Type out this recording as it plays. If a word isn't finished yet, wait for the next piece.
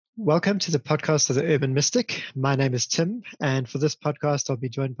Welcome to the podcast of the Urban Mystic. My name is Tim, and for this podcast, I'll be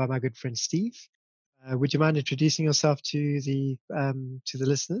joined by my good friend Steve. Would you mind introducing yourself to the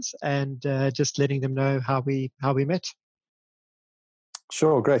listeners and just letting them know how we met?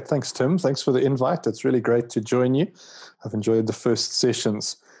 Sure, great. Thanks, Tim. Thanks for the invite. It's really great to join you. I've enjoyed the first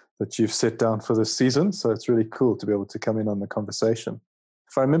sessions that you've set down for this season, so it's really cool to be able to come in on the conversation.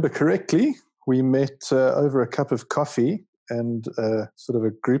 If I remember correctly, we met over a cup of coffee and sort of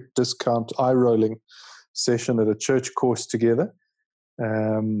a group discount eye-rolling session at a church course together.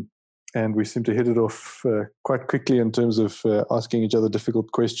 And we seem to hit it off quite quickly in terms of asking each other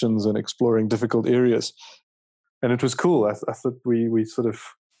difficult questions and exploring difficult areas. And it was cool. I thought we sort of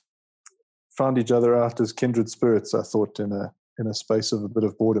found each other out as kindred spirits, I thought, in a space of a bit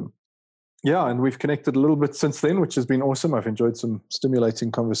of boredom. Yeah, and we've connected a little bit since then, which has been awesome. I've enjoyed some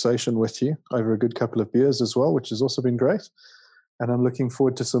stimulating conversation with you over a good couple of beers as well, which has also been great. And I'm looking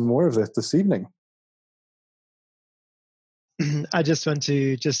forward to some more of that this evening. I just want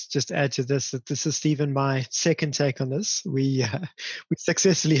to just add to this that this is Stephen, my second take on this. We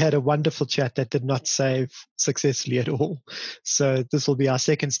successfully had a wonderful chat that did not save successfully at all. So this will be our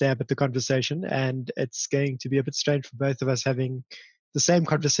second stab at the conversation, and it's going to be a bit strange for both of us having the same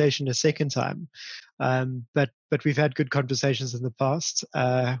conversation a second time. But we've had good conversations in the past.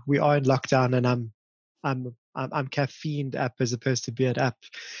 We are in lockdown, and I'm caffeined up as opposed to beered up.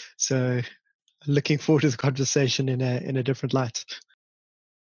 So looking forward to the conversation in a different light.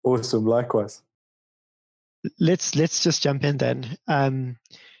 Awesome, likewise. Let's just jump in then.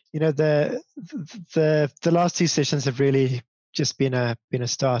 The last two sessions have really just been a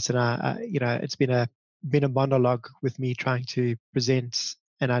start, and it's been a monologue with me trying to present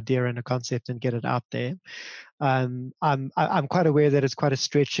an idea and a concept and get it out there. I'm quite aware that it's quite a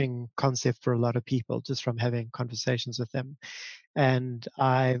stretching concept for a lot of people just from having conversations with them, and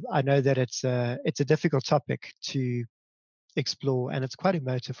I know that it's a difficult topic to explore, and it's quite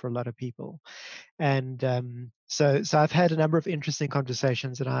emotive for a lot of people. And so I've had a number of interesting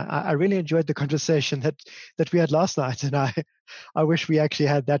conversations, and I really enjoyed the conversation that we had last night, and I wish we actually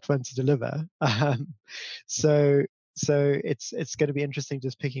had that one to deliver. So it's going to be interesting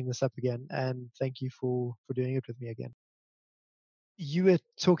just picking this up again, and thank you for doing it with me again. You were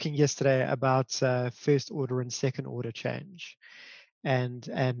talking yesterday about first order and second order change, and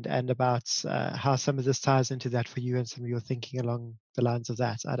about how some of this ties into that for you and some of your thinking along the lines of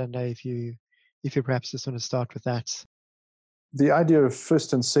that. I don't know if you perhaps just want to start with that. The idea of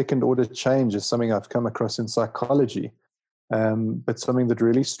first and second order change is something I've come across in psychology, but something that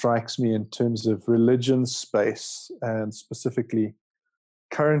really strikes me in terms of religion space, and specifically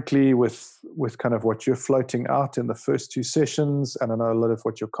currently with kind of what you're floating out in the first two sessions. And I know a lot of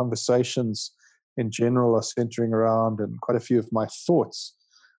what your conversations in general are centering around, and quite a few of my thoughts.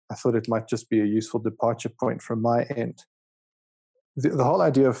 I thought it might just be a useful departure point from my end. The whole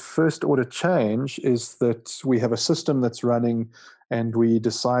idea of first order change is that we have a system that's running and we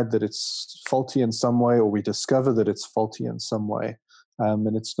decide that it's faulty in some way, or we discover that it's faulty in some way,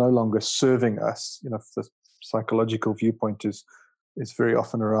 and it's no longer serving us. The psychological viewpoint is very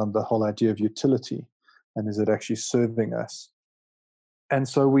often around the whole idea of utility, and is it actually serving us? And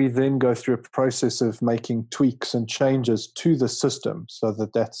so we then go through a process of making tweaks and changes to the system so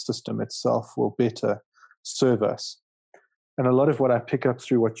that that system itself will better serve us. And a lot of what I pick up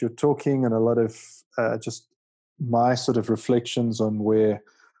through what you're talking, and a lot of just my sort of reflections on where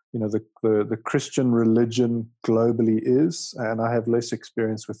the Christian religion globally is, and I have less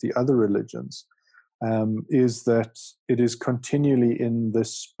experience with the other religions, is that it is continually in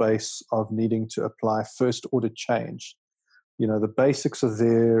this space of needing to apply first order change. The basics are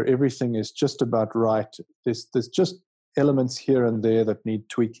there. Everything is just about right. There's just elements here and there that need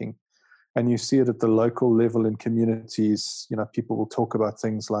tweaking. And you see it at the local level in communities. People will talk about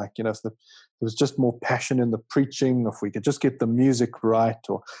things like, if there was just more passion in the preaching, if we could just get the music right,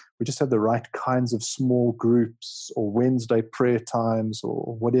 or we just had the right kinds of small groups, or Wednesday prayer times,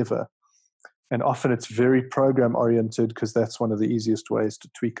 or whatever. And often it's very program oriented, because that's one of the easiest ways to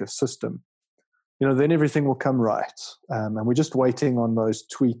tweak a system. Then everything will come right. And we're just waiting on those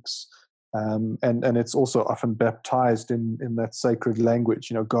tweaks. And it's also often baptized in that sacred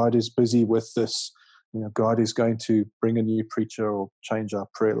language. God is busy with this. God is going to bring a new preacher, or change our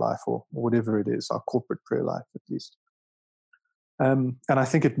prayer life, or whatever it is, our corporate prayer life at least. And I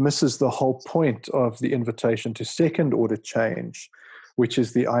think it misses the whole point of the invitation to second order change, which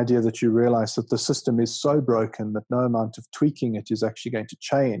is the idea that you realize that the system is so broken that no amount of tweaking it is actually going to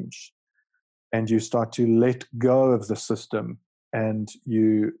change. And you start to let go of the system, and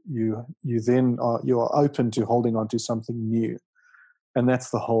you then are open to holding on to something new. And that's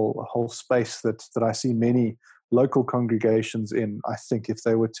the whole space that I see many local congregations in. I think if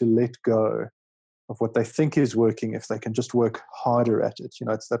they were to let go of what they think is working, if they can just work harder at it,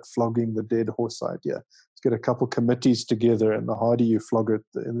 it's that flogging the dead horse idea. Let's get a couple committees together, and the harder you flog it,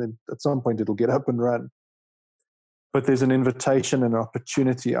 and then at some point it'll get up and run. But there's an invitation and an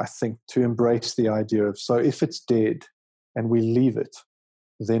opportunity, I think, to embrace the idea of, so if it's dead and we leave it,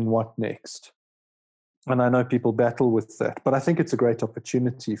 then what next? And I know people battle with that, but I think it's a great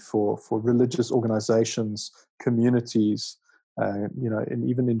opportunity for religious organizations, communities, and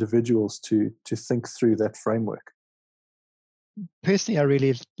even individuals to think through that framework. Personally, I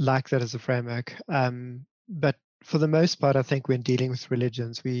really like that as a framework. But for the most part, I think when dealing with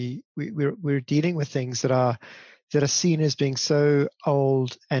religions, we're dealing with things that are seen as being so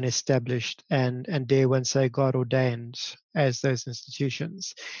old and established, and dare one say God ordained as those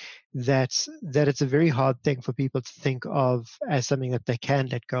institutions, that it's a very hard thing for people to think of as something that they can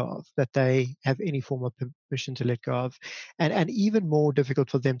let go of, that they have any form of permission to let go of, and even more difficult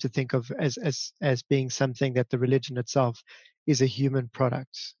for them to think of as being something that the religion itself is a human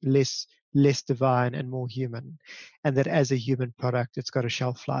product, less divine and more human, and that as a human product, it's got a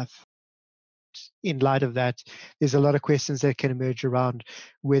shelf life. In light of that, there's a lot of questions that can emerge around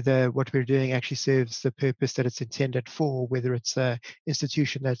whether what we're doing actually serves the purpose that it's intended for, whether it's a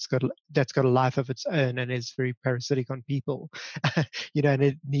institution that's got a life of its own and is very parasitic on people, and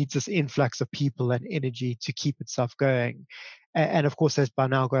it needs this influx of people and energy to keep itself going, and of course, has by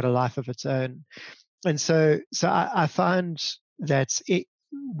now got a life of its own. And so I find that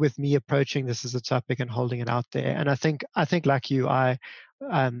with me approaching this as a topic and holding it out there, and I think like you,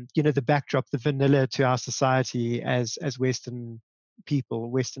 the backdrop, the vanilla to our society as Western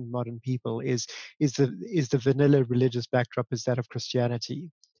people, Western modern people, is the vanilla religious backdrop is that of Christianity,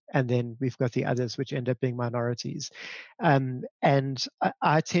 and then we've got the others which end up being minorities. And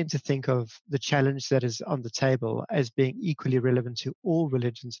I tend to think of the challenge that is on the table as being equally relevant to all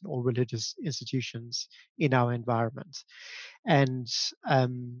religions and all religious institutions in our environment. And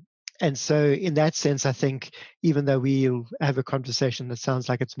and so in that sense, I think even though we'll have a conversation that sounds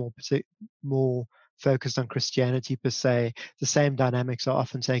like it's more focused on Christianity per se, the same dynamics are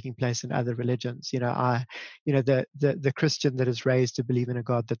often taking place in other religions. The Christian that is raised to believe in a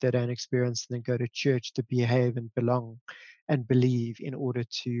God that they don't experience and then go to church to behave and belong and believe in order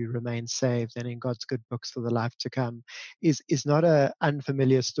to remain saved and in God's good books for the life to come is not a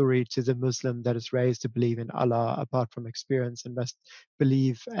unfamiliar story to the Muslim that is raised to believe in Allah apart from experience and must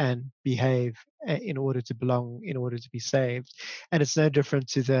believe and behave in order to belong, in order to be saved. And it's no different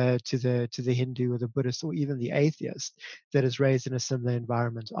to the Hindu or the Buddhist or even the atheist that is raised in a similar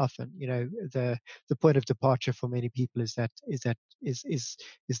environment. Often, the point of departure for many people is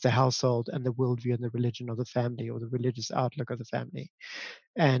the household and the worldview and the religion of the family or the religious outlook of the family.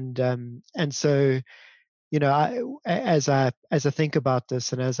 And so as I think about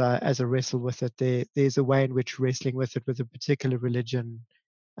this and as I wrestle with it, there's a way in which wrestling with it with a particular religion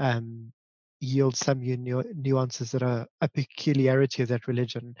yields some nuances that are a peculiarity of that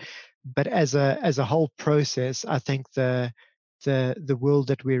religion. But as a whole process, I think the world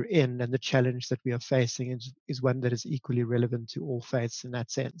that we're in and the challenge that we are facing is one that is equally relevant to all faiths in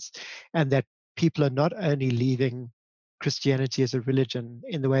that sense, and that people are not only leaving Christianity as a religion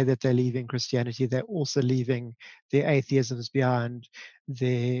in the way that they're leaving Christianity, they're also leaving their atheisms behind,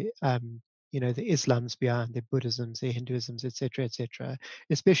 their the Islams behind, their Buddhisms, their Hinduisms, etc., etc.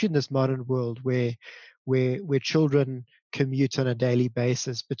 Especially in this modern world where children commute on a daily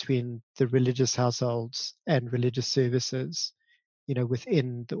basis between the religious households and religious services,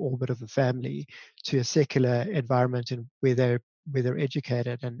 within the orbit of the family, to a secular environment where they're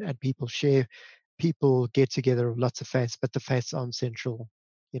educated and people get together of lots of faiths, but the faiths aren't central,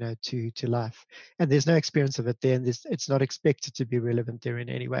 to life. And there's no experience of it there, and it's not expected to be relevant there in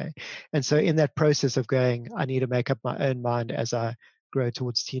any way. And so in that process of going, I need to make up my own mind as I grow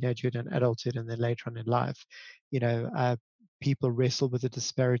towards teenagehood and adulthood and then later on in life, people wrestle with the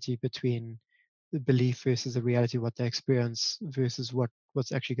disparity between the belief versus the reality of what they experience versus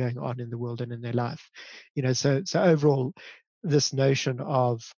what's actually going on in the world and in their life. So overall, this notion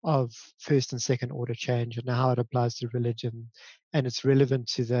of first and second order change and how it applies to religion, and it's relevant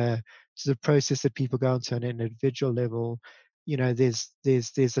to the process that people go into on an individual level. There's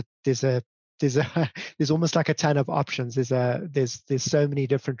almost like a ton of options. There's so many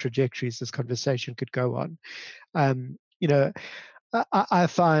different trajectories this conversation could go on. I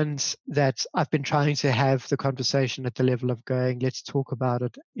find that I've been trying to have the conversation at the level of going, let's talk about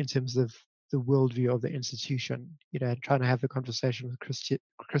it in terms of the worldview of the institution, and trying to have the conversation with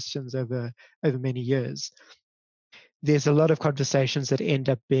Christians over many years. there's a lot of conversations that end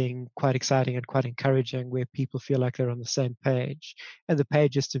up being quite exciting and quite encouraging, where people feel like they're on the same page. And the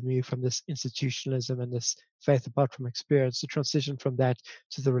page is to move from this institutionalism and this faith apart from experience, to transition from that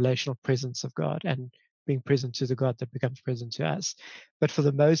to the relational presence of God and being present to the God that becomes present to us. But for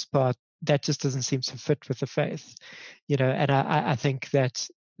the most part, that just doesn't seem to fit with the faith, And I think that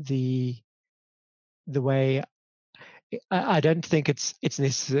the way I don't think it's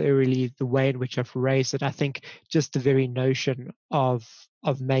necessarily the way in which I've raised it. I think just the very notion of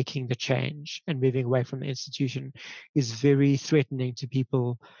making the change and moving away from the institution is very threatening to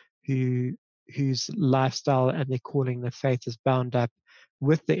people who whose lifestyle and their calling, their faith is bound up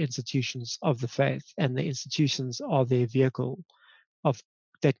with the institutions of the faith, and the institutions are their vehicle of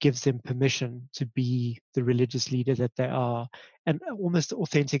that gives them permission to be the religious leader that they are, and almost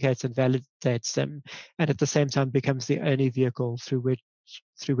authenticates and validates them, and at the same time becomes the only vehicle through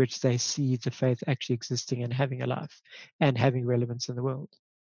which they see the faith actually existing and having a life and having relevance in the world.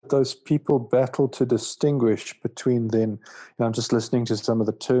 Those people battle to distinguish between then, I'm just listening to some of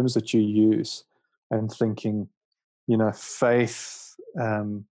the terms that you use and thinking, faith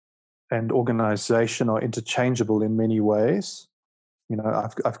and organization are interchangeable in many ways.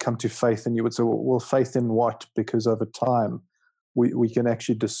 I've come to faith, and you would say, well, faith in what? Because over time, we can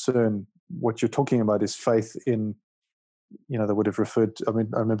actually discern what you're talking about is faith in, they would have referred to, I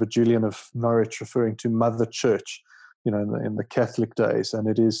remember Julian of Norwich referring to Mother Church, in the Catholic days, and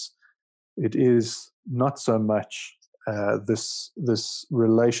it is not so much this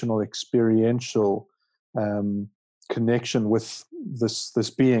relational, experiential connection with this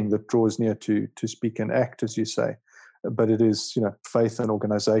being that draws near to speak and act, as you say, but it is, faith and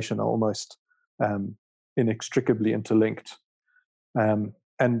organization are almost inextricably interlinked, and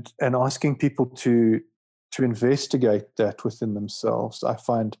asking people to investigate that within themselves. I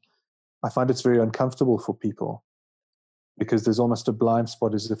find it's very uncomfortable for people, because there's almost a blind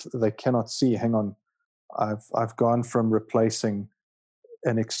spot, as if they cannot see, hang on, I've gone from replacing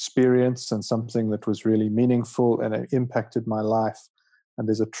an experience and something that was really meaningful and it impacted my life, and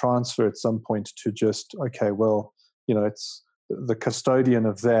there's a transfer at some point to just, okay, well, it's the custodian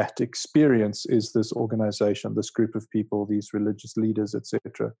of that experience is this organization, this group of people, these religious leaders,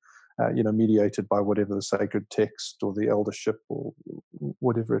 etc., mediated by whatever the sacred text or the eldership or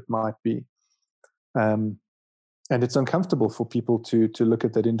whatever it might be. And it's uncomfortable for people to look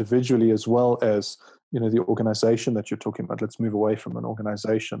at that individually, as well as, the organization that you're talking about. Let's move away from an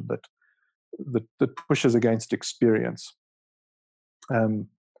organization that pushes against experience.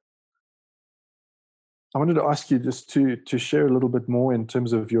 I wanted to ask you just to share a little bit more in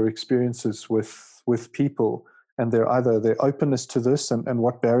terms of your experiences with people and their openness to this, and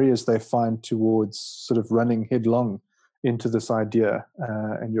what barriers they find towards sort of running headlong into this idea,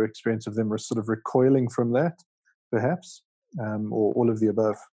 and your experience of them sort of recoiling from that, perhaps, or all of the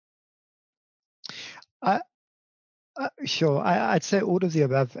above. Sure, I'd say all of the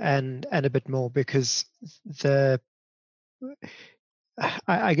above and a bit more, because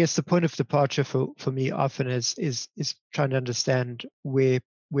I guess the point of departure for me often is trying to understand where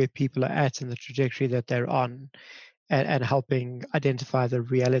people are at in the trajectory that they're on, and helping identify the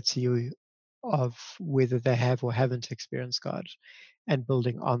reality of whether they have or haven't experienced God, and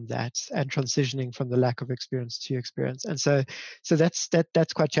building on that, and transitioning from the lack of experience to experience. And so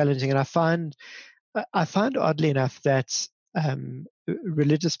that's quite challenging. And I find oddly enough that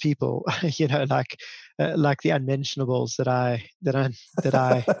religious people, like the unmentionables that I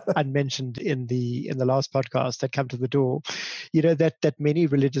unmentioned in the last podcast, that come to the door, that many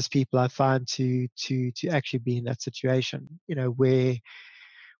religious people I find to actually be in that situation, where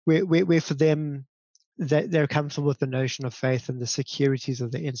for them, they're comfortable with the notion of faith and the securities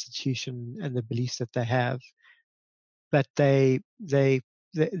of the institution and the beliefs that they have, but they're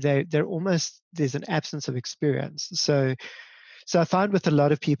almost, there's an absence of experience. So I find with a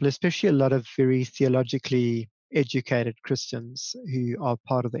lot of people, especially a lot of very theologically educated Christians who are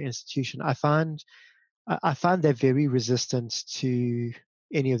part of the institution, I find they're very resistant to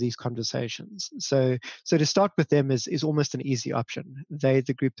any of these conversations. So to start with them is almost an easy option. They're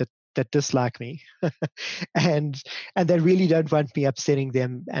the group that dislike me, and they really don't want me upsetting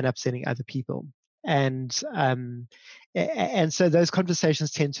them and upsetting other people. And so those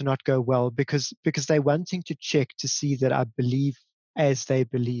conversations tend to not go well, because they're wanting to check to see that I believe as they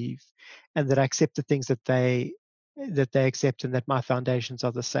believe, and that I accept the things that they accept, and that my foundations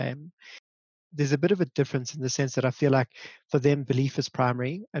are the same. There's a bit of a difference in the sense that I feel like for them, belief is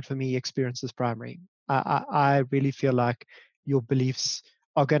primary, and for me, experience is primary. I really feel like your beliefs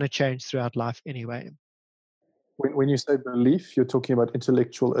are going to change throughout life anyway. When you say belief, you're talking about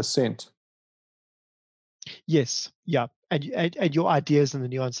intellectual assent. Yes, yeah, and your ideas and the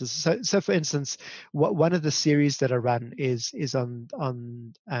nuances. So for instance, one of the series that I run is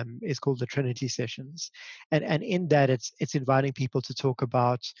on is called the Trinity Sessions, and in that it's inviting people to talk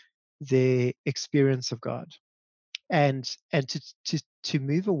about their experience of God, and to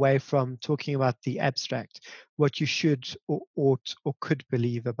move away from talking about the abstract, what you should or ought or could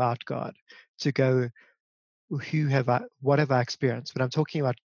believe about God, to go, what have I experienced when I'm talking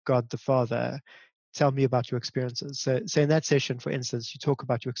about God the Father? Tell me about your experiences. So in that session, for instance, you talk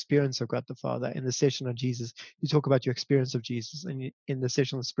about your experience of God the Father. In the session on Jesus, you talk about your experience of Jesus. And in the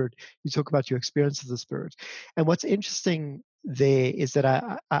session on the Spirit, you talk about your experience of the Spirit. And what's interesting there is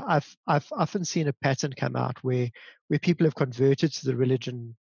that I've often seen a pattern come out where people have converted to the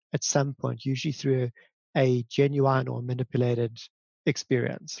religion at some point, usually through a genuine or manipulated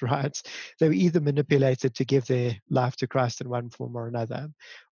experience, right? They were either manipulated to give their life to Christ in one form or another,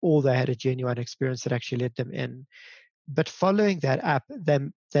 or they had a genuine experience that actually led them in. But following that up,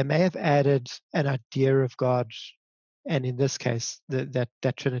 they may have added an idea of God, and in this case,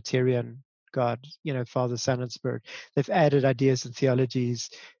 that Trinitarian God, Father, Son, and Spirit. They've added ideas and theologies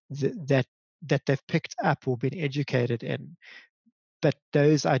that they've picked up or been educated in, but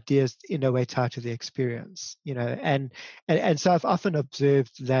those ideas in a way tied to the experience, and so I've often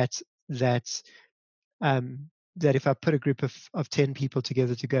observed that um, that if I put a group of 10 people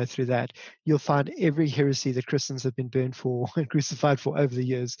together to go through that, you'll find every heresy that Christians have been burned for and crucified for over the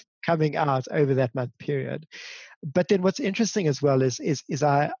years coming out over that month period. But then what's interesting as well is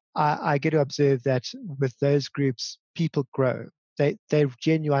I get to observe that with those groups, people grow. They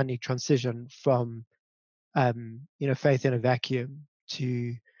genuinely transition from faith in a vacuum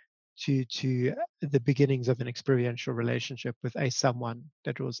to the beginnings of an experiential relationship with a someone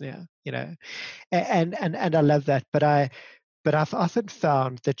that draws near, and I love that. But I've often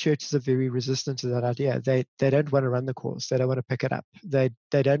found that churches are very resistant to that idea. They don't want to run the course. They don't want to pick it up. They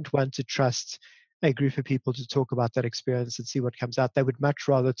don't want to trust a group of people to talk about that experience and see what comes out. They would much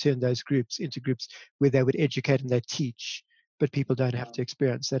rather turn those groups into groups where they would educate and they teach, but people don't have to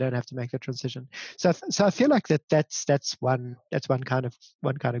experience. They don't have to make that transition. So I feel like that's one kind of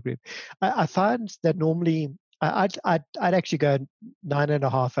group. I find that normally I'd actually go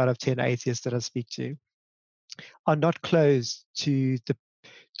 9.5 out of 10 atheists that I speak to are not closed to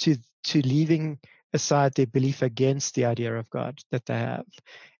to leaving aside their belief against the idea of God that they have.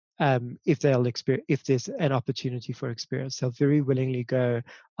 If there's an opportunity for experience, they'll very willingly go,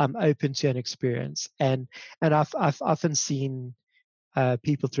 I'm open to an experience. And I've often seen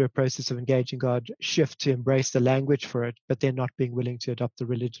people through a process of engaging God shift to embrace the language for it, but they're not being willing to adopt the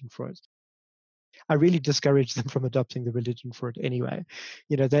religion for it. I really discourage them from adopting the religion for it anyway.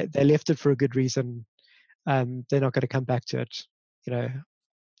 They left it for a good reason. They're not going to come back to it, you know,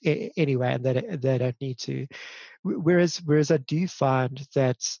 anyway, and they don't need to. Whereas I do find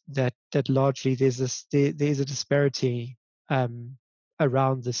that largely there's a disparity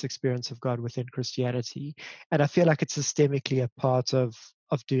around this experience of God within Christianity, and I feel like it's systemically a part of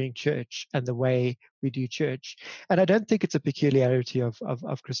doing church and the way we do church. And I don't think it's a peculiarity of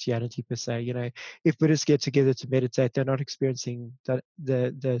Christianity per se. If Buddhists get together to meditate, they're not experiencing the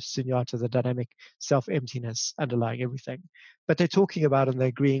sunyata, the dynamic self-emptiness underlying everything, but they're talking about it and they're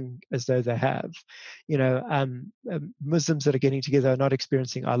agreeing as though they have. Muslims that are getting together are not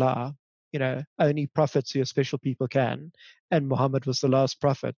experiencing Allah. Only prophets who are special people can, and Muhammad was the last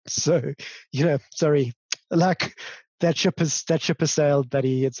prophet. So, sorry, like that ship has sailed,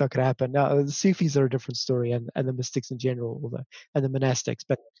 buddy. It's not going to happen. Now, the Sufis are a different story, and the mystics in general, and the monastics.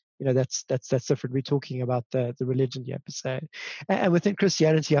 But that's different. We're talking about the religion here per se. And within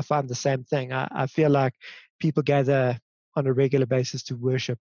Christianity, I find the same thing. I feel like people gather on a regular basis to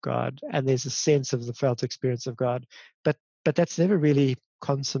worship God, and there's a sense of the felt experience of God, but that's never really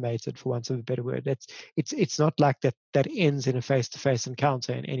consummated, for want of a better word. It's not like that ends in a face-to-face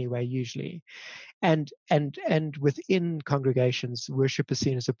encounter in any way usually. And within congregations, worship is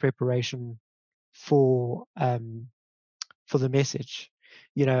seen as a preparation for the message,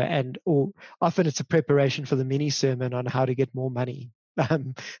 or often it's a preparation for the mini sermon on how to get more money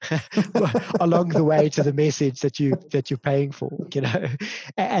along the way to the message that you're paying for,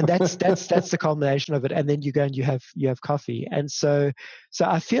 and that's the culmination of it. And then you go and you have coffee. And so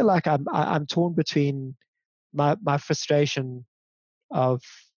I feel like I'm torn between my frustrations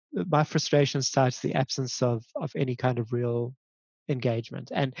tied to the absence of any kind of real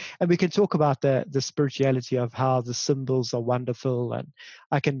engagement, and we can talk about the spirituality of how the symbols are wonderful, and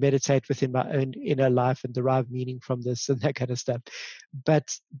I can meditate within my own inner life and derive meaning from this and that kind of stuff, but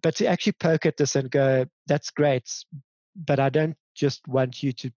to actually poke at this and go, that's great, but I don't just want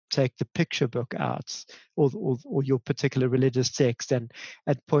you to take the picture book out, or your particular religious text, and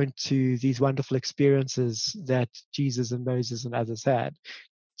point to these wonderful experiences that Jesus and Moses and others had.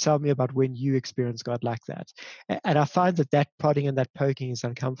 Tell me about when you experience God like that. And I find that prodding and that poking is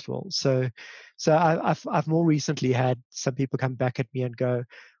uncomfortable. So I've more recently had some people come back at me and go,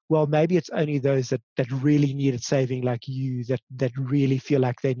 well, maybe it's only those that really needed saving, like you, that really feel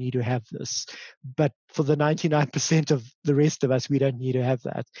like they need to have this. But for the 99% of the rest of us, we don't need to have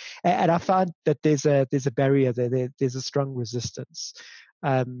that. And I find that there's a barrier there. There's a strong resistance.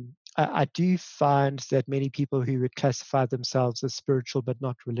 I do find that many people who would classify themselves as spiritual but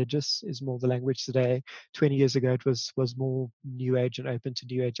not religious is more the language today. 20 years ago, it was more New Age and open to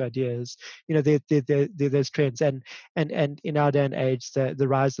New Age ideas. There's trends, and in our day and age, the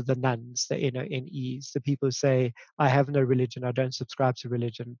rise of the nuns, the NEs, the people who say, I have no religion, I don't subscribe to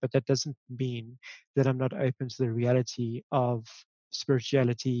religion, but that doesn't mean that I'm not open to the reality of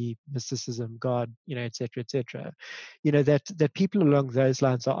spirituality, mysticism, God, et cetera, et cetera. That people along those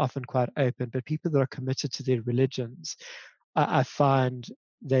lines are often quite open, but people that are committed to their religions, I find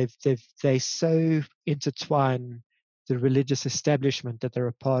they so intertwine the religious establishment that they're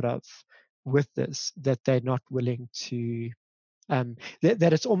a part of with this, that they're not willing to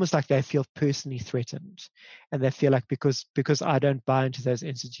that it's almost like they feel personally threatened, and they feel like because I don't buy into those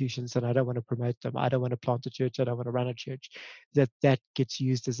institutions and I don't want to promote them, I don't want to plant a church, I don't want to run a church, that gets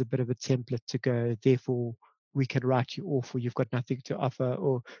used as a bit of a template to go, therefore we can write you off, or you've got nothing to offer,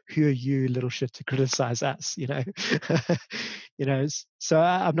 or who are you, little shit, to criticize us, So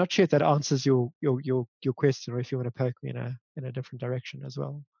I'm not sure if that answers your question, or if you want to poke me in a different direction as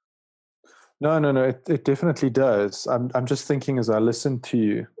well. No, it definitely does. I'm just thinking as I listen to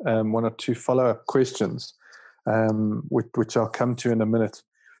you, one or two follow-up questions, which I'll come to in a minute.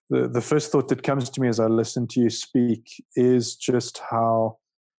 The first thought that comes to me as I listen to you speak is just how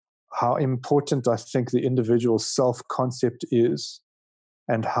important I think the individual self-concept is,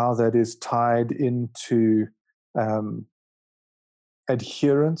 and how that is tied into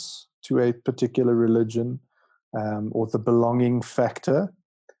adherence to a particular religion, or the belonging factor.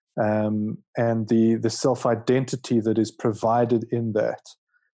 And the self-identity that is provided in that.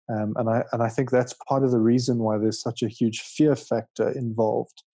 And I think that's part of the reason why there's such a huge fear factor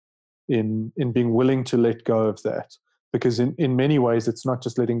involved in being willing to let go of that. Because in many ways, it's not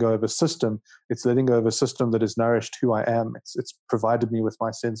just letting go of a system, it's letting go of a system that has nourished who I am. It's provided me with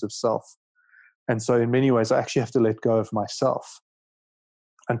my sense of self. And so in many ways, I actually have to let go of myself.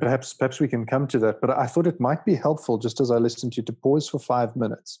 And perhaps we can come to that. But I thought it might be helpful, just as I listened to you, to pause for 5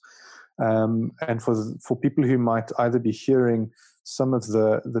 minutes. And for people who might either be hearing some of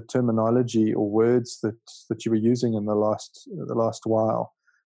the terminology or words that you were using in the last while,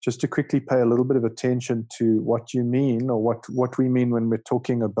 just to quickly pay a little bit of attention to what you mean, or what we mean when we're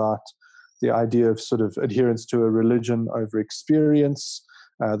talking about the idea of sort of adherence to a religion over experience,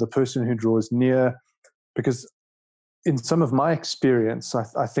 the person who draws near. Because in some of my experience,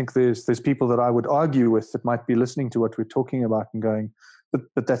 I think there's people that I would argue with that might be listening to what we're talking about and going,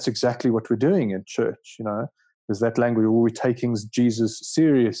 but that's exactly what we're doing in church. There's that language, we're taking Jesus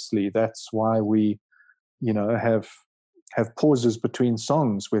seriously. That's why we, have pauses between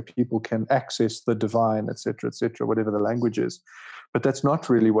songs where people can access the divine, et cetera, whatever the language is. But that's not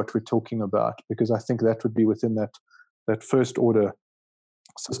really what we're talking about, because I think that would be within that first order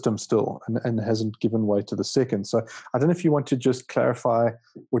system still, and hasn't given way to the second. So I don't know if you want to just clarify,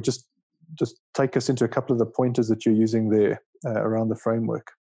 or just take us into a couple of the pointers that you're using there around the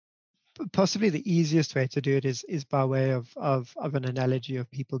framework. Possibly the easiest way to do it is by way of an analogy of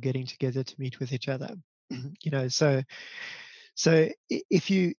people getting together to meet with each other. So if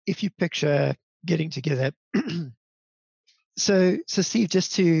you picture getting together, so Steve,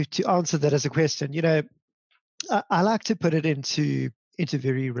 just to answer that as a question, I like to put it into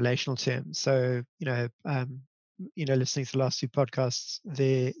very relational terms. So, listening to the last two podcasts,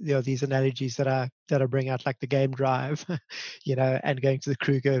 there are these analogies that I bring out, like the game Drive, and going to the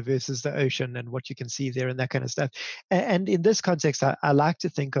Kruger versus the ocean and what you can see there and that kind of stuff. And in this context, I like to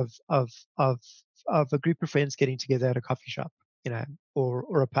think of a group of friends getting together at a coffee shop,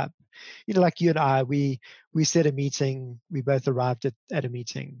 or a pub. Like you and I, we set a meeting, we both arrived at a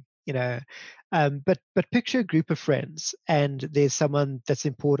meeting. But picture a group of friends, and there's someone that's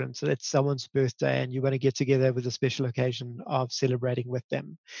important. So it's someone's birthday, and you want to get together with a special occasion of celebrating with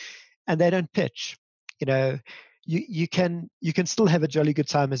them. And they don't pitch. You can still have a jolly good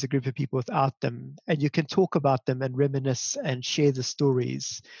time as a group of people without them, and you can talk about them and reminisce and share the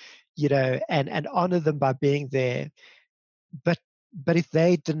stories, and honor them by being there. But if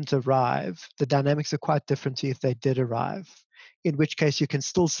they didn't arrive, the dynamics are quite different to if they did arrive. in which case you can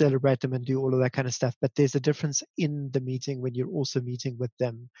still celebrate them and do all of that kind of stuff. But there's a difference in the meeting when you're also meeting with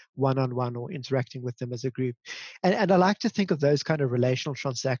them one-on-one or interacting with them as a group. And I like to think of those kind of relational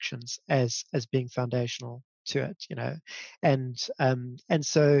transactions as being foundational to it, and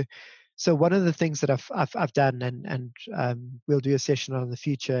so one of the things that I've done, and we'll do a session on in the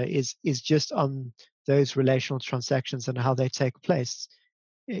future, is just on those relational transactions and how they take place,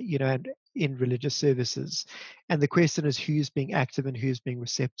 and in religious services. And the question is who's being active and who's being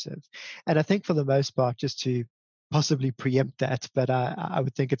receptive. And I think for the most part, just to possibly preempt that, but I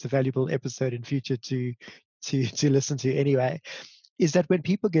would think it's a valuable episode in future to listen to anyway, is that when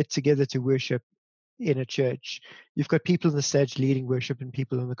people get together to worship in a church, you've got people on the stage leading worship and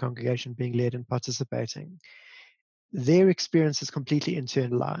people in the congregation being led and participating. Their experience is completely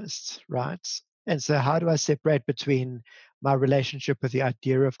internalized, right? And so how do I separate between my relationship with the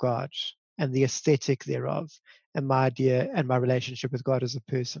idea of God and the aesthetic thereof, and my idea and my relationship with God as a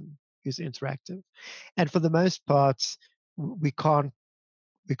person who's interactive? And for the most part, we can't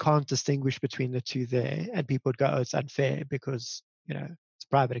distinguish between the two there, and people would go, oh, it's unfair because it's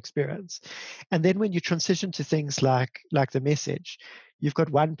private experience. And then when you transition to things like the message, you've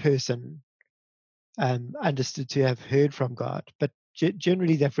got one person understood to have heard from God, but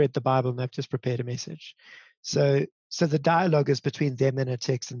generally they've read the Bible and they've just prepared a message. So the dialogue is between them and a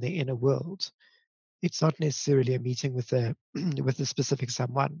text and the inner world. It's not necessarily a meeting with a with a specific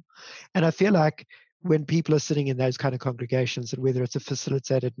someone. And I feel like when people are sitting in those kind of congregations, and whether it's a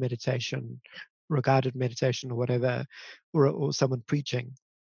facilitated meditation, or a guided meditation, or whatever, or someone preaching,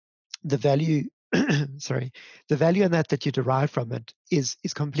 the value the value in that you derive from it is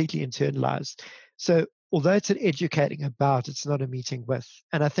completely internalized. So although it's an educating about, it's not a meeting with.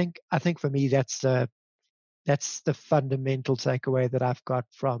 And I think for me that's the fundamental takeaway that I've got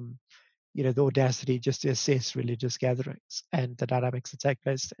from the audacity just to assess religious gatherings and the dynamics that take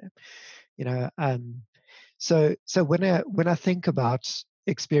place there. So when I think about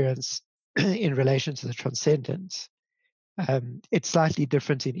experience in relation to the transcendent, it's slightly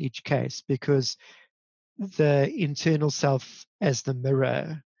different in each case, because the internal self as the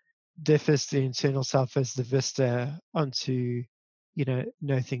mirror differs to the internal self as the vista onto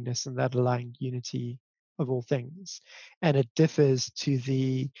nothingness and the underlying unity of all things, and it differs to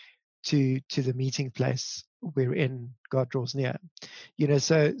the meeting place wherein God draws near.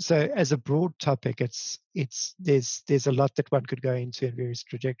 So as a broad topic, there's a lot that one could go into in various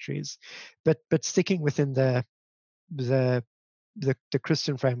trajectories, but sticking within the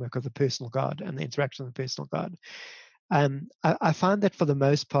Christian framework of the personal God and the interaction of the personal God, I find that for the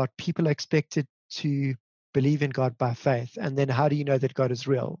most part, people are expected to believe in God by faith. And then how do you know that God is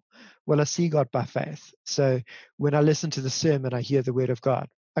real? Well, I see God by faith. So when I listen to the sermon, I hear the word of God.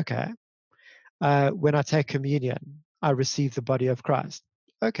 Okay. When I take communion, I receive the body of Christ.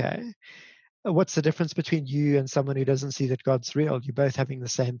 Okay. What's the difference between you and someone who doesn't see that God's real? You're both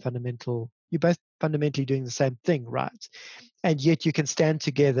fundamentally doing the same thing, right? And yet you can stand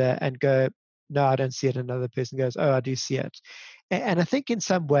together and go, no, I don't see it. Another person goes, oh, I do see it. And I think in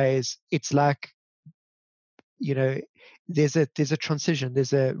some ways it's like, there's a transition.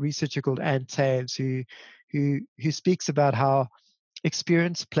 There's a researcher called Ann Taves who speaks about how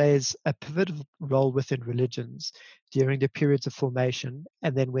experience plays a pivotal role within religions during the periods of formation,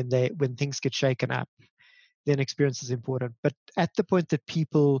 and then when things get shaken up, then experience is important. But at the point that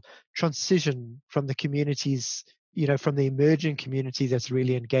people transition from the communities, from the emerging community that's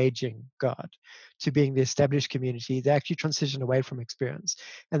really engaging God to being the established community, they actually transition away from experience,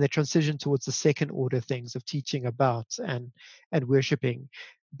 and they transition towards the second order things of teaching about and worshiping.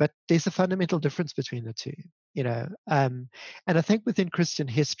 But there's a fundamental difference between the two, and I think within Christian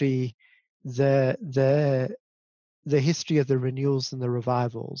history, the history of the renewals and the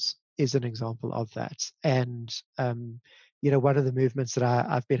revivals is an example of that. And one of the movements that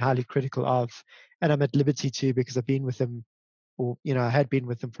I've been highly critical of, and I'm at liberty to because I've been with them, or I had been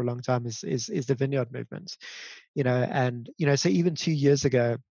with them for a long time, is the Vineyard movement. So even 2 years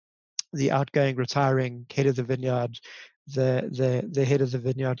ago, the outgoing retiring head of the Vineyard, the head of the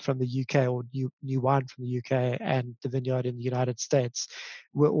Vineyard from the UK, or New Wine from the UK, and the Vineyard in the United States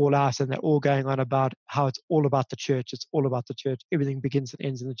were all out, and they're all going on about how it's all about the church. It's all about the church. Everything begins and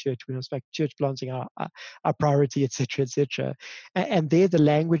ends in the church. We must make church planting our priority, etc., etc. And they're the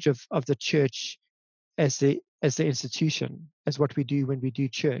language of the church as the institution, as what we do when we do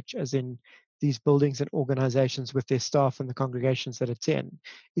church, as in these buildings and organizations with their staff and the congregations that attend,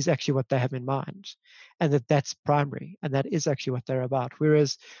 is actually what they have in mind, and that's primary, and that is actually what they're about.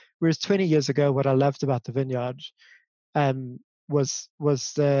 Whereas 20 years ago, what I loved about the Vineyard was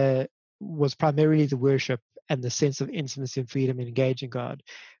primarily the worship the sense of intimacy and freedom in engaging God,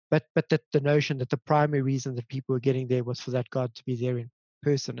 but that the notion that the primary reason that people were getting there was for that God to be there in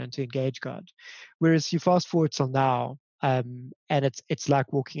person and to engage God. Whereas you fast forward till now, and it's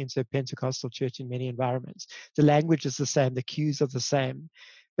like walking into a Pentecostal church in many environments. The language is the same, the cues are the same,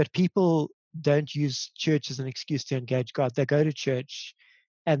 but people don't use church as an excuse to engage God. They go to church,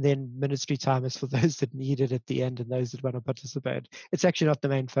 and then ministry time is for those that need it at the end and those that want to participate. It's actually not the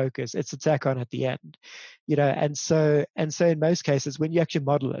main focus. It's a tack on at the end, and so in most cases, when you actually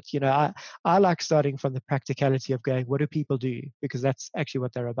model it, I like starting from the practicality of going, what do people do? Because that's actually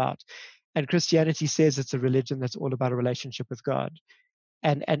what they're about. And Christianity says it's a religion that's all about a relationship with God.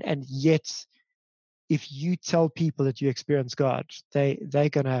 And yet, if you tell people that you experience God, they're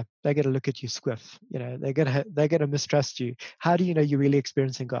gonna look at you squiff. They're gonna mistrust you. How do you know you're really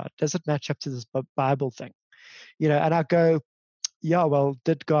experiencing God? Does it match up to this Bible thing? And I go, yeah, well,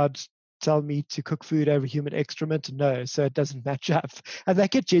 did God tell me to cook food over human excrement? No, so it doesn't match up. And they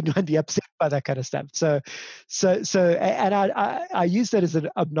get genuinely upset by that kind of stuff. And I use that as an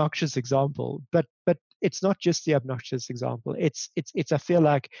obnoxious example, but it's not just the obnoxious example. It's I feel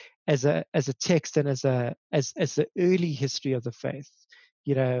like as a text and as the early history of the faith,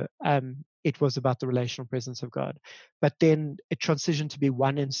 it was about the relational presence of God. But then it transitioned to be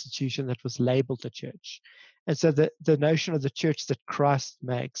one institution that was labeled the church. And so the notion of the church that Christ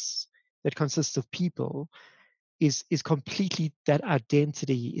makes, that consists of people, is completely, that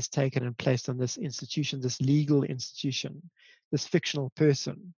identity is taken and placed on this institution, this legal institution, this fictional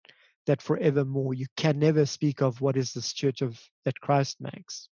person, that forevermore you can never speak of what is this church that Christ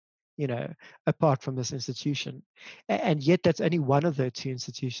makes, apart from this institution. And yet that's only one of the two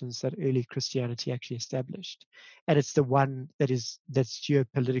institutions that early Christianity actually established. And it's the one that's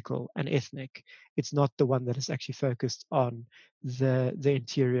geopolitical and ethnic. It's not the one that is actually focused on the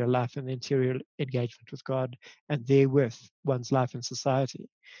interior life and the interior engagement with God, and therewith one's life in society.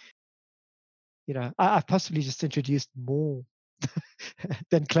 I've possibly just introduced more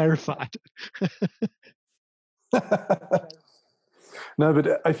than clarified. No,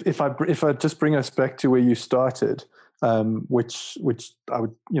 but if I just bring us back to where you started, which I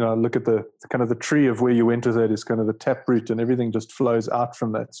would look at the kind of the tree of where you went with that is kind of the taproot, and everything just flows out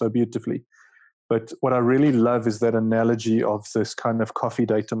from that so beautifully. But what I really love is that analogy of this kind of coffee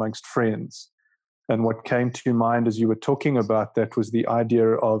date amongst friends. And what came to mind as you were talking about that was the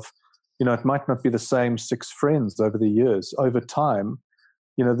idea of, it might not be the same 6 friends over the years. Over time,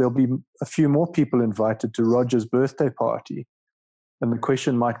 there'll be a few more people invited to Roger's birthday party. And the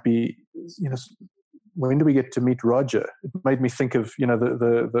question might be, when do we get to meet Roger? It made me think of,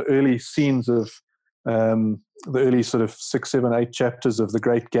 the early scenes of the early sort of 6, 7, 8 chapters of The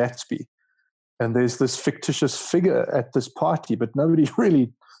Great Gatsby. And there's this fictitious figure at this party, but nobody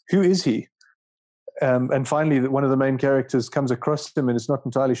really, who is he? And finally, one of the main characters comes across him and is not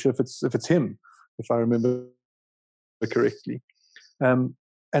entirely sure if it's him, if I remember correctly. And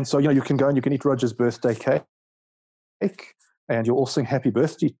so, you can go and you can eat Roger's birthday cake, and you'll all sing happy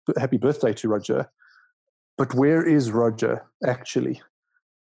birthday to Roger. But where is Roger actually?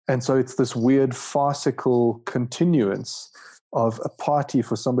 And so it's this weird farcical continuance of a party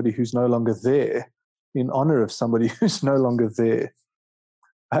for somebody who's no longer there in honor of somebody who's no longer there.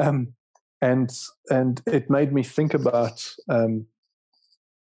 And it made me think about, we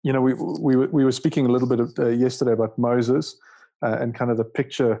were speaking a little bit yesterday about Moses and kind of the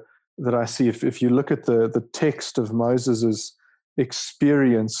picture that I see. If you look at the text of Moses's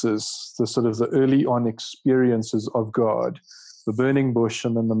experiences, the sort of the early on experiences of God, the burning bush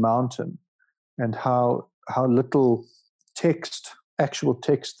and then the mountain, and how little actual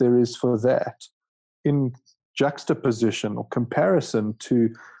text there is for that in juxtaposition or comparison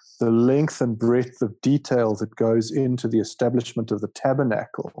to the length and breadth of detail that goes into the establishment of the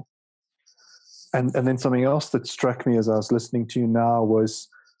tabernacle. And then something else that struck me as I was listening to you now was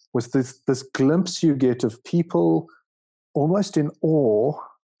this glimpse you get of people almost in awe,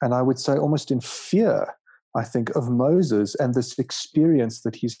 and I would say almost in fear, I think, of Moses and this experience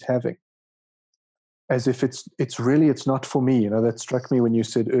that he's having. As if it's not for me. That struck me when you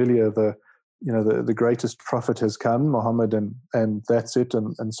said earlier the greatest prophet has come, Muhammad, and that's it,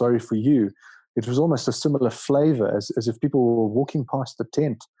 and sorry for you. It was almost a similar flavor, as if people were walking past the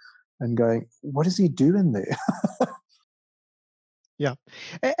tent and going, what is he doing there? Yeah.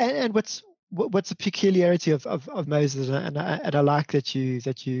 And what's the peculiarity of Moses, and I like that you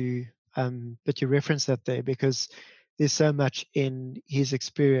reference that there, because there's so much in his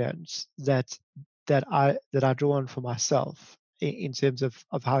experience that I draw on for myself in terms of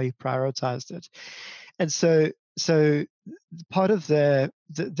how he prioritized it. And so so part of the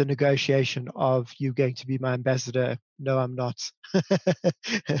negotiation of you going to be my ambassador, no, I'm not.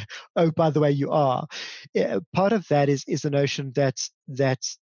 Oh, by the way, you are. Yeah, part of that is the notion that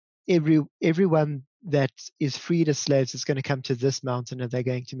everyone that is freed as slaves is going to come to this mountain and they're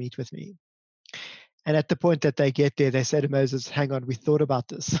going to meet with me. And at the point that they get there, they say to Moses, hang on, we thought about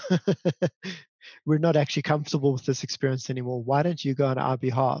this. We're not actually comfortable with this experience anymore. Why don't you go on our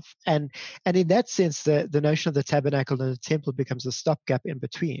behalf? And in that sense, the notion of the tabernacle and the temple becomes a stopgap in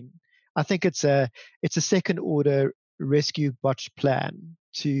between. I think it's a second order rescue botch plan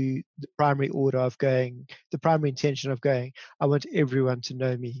to the primary order of going, the primary intention of going, I want everyone to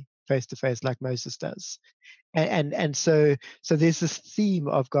know me face to face like Moses does. And so there's this theme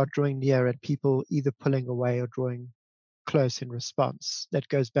of God drawing near and people either pulling away or drawing close in response that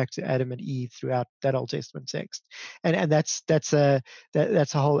goes back to Adam and Eve throughout that Old Testament text, and that's a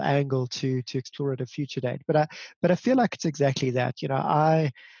whole angle to explore at a future date. But I feel like it's exactly that. You know,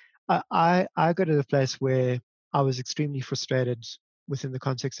 I got to the place where I was extremely frustrated within the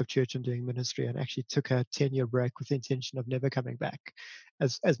context of church and doing ministry, and actually took a 10-year break with the intention of never coming back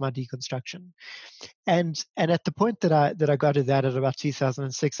as my deconstruction. And at the point that I got to that at about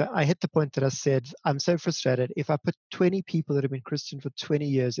 2006, I hit the point that I said, I'm so frustrated. If I put 20 people that have been Christian for 20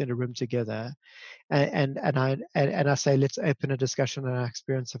 years in a room together, and I say, let's open a discussion on our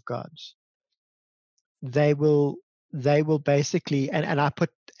experience of God, they will basically, and I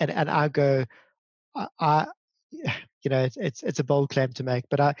put and I go, I you know, it's a bold claim to make,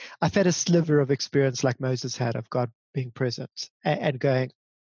 but I've had a sliver of experience like Moses had of God being present and going,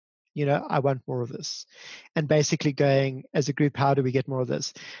 you know, I want more of this. And basically going, as a group, how do we get more of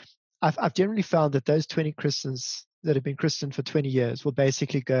this? I've generally found that those 20 Christians that have been Christian for 20 years will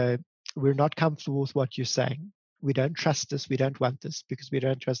basically go, we're not comfortable with what you're saying. We don't trust this. We don't want this because we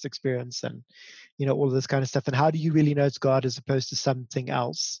don't trust experience and, you know, all of this kind of stuff. And how do you really know it's God as opposed to something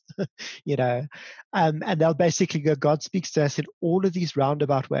else? You know, and they'll basically go, God speaks to us in all of these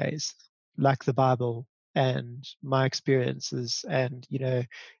roundabout ways, like the Bible and my experiences, and did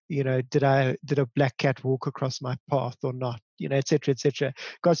a black cat walk across my path or not, you know, etc., etc.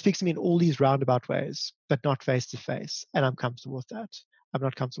 God speaks to me in all these roundabout ways, but not face to face, and I'm comfortable with that. I'm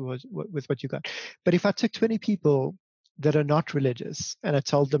not comfortable with what you got. But if I took 20 people that are not religious and I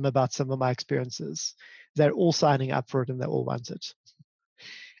told them about some of my experiences, they're all signing up for it and they all want it.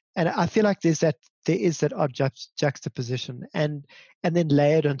 And I feel like there is that odd juxtaposition, and then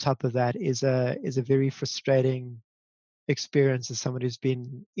layered on top of that is a very frustrating experience as someone who's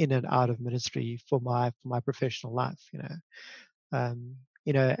been in and out of ministry for my professional life. And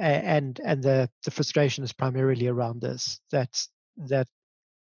the frustration is primarily around this, that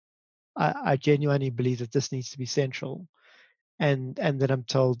I genuinely believe that this needs to be central, and that I'm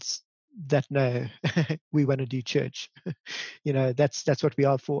told that no, we want to do church. You know, that's what we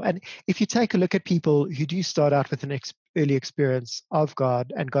are for. And if you take a look at people who do start out with an early experience of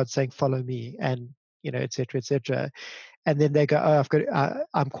God and God saying, "Follow me," and et cetera, et cetera, and then they go, "Oh,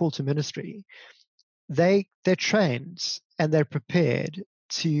 I'm called to ministry." They're trained and they're prepared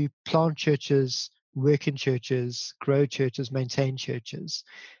to plant churches, work in churches, grow churches, maintain churches,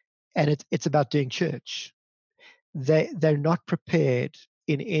 and it's about doing church. They're not prepared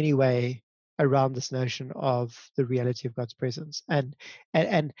in any way around this notion of the reality of God's presence. And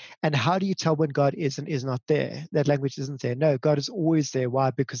how do you tell when God is and is not there? That language isn't there. No, God is always there.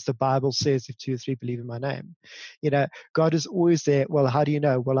 Why? Because the Bible says, if 2 or 3 believe in my name, God is always there. Well, how do you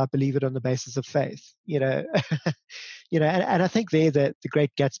know? Well, I believe it on the basis of faith. And I think the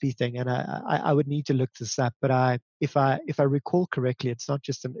Great Gatsby thing, and I would need to look this up, but if I recall correctly, it's not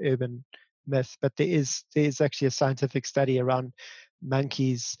just an urban myth, but there is actually a scientific study around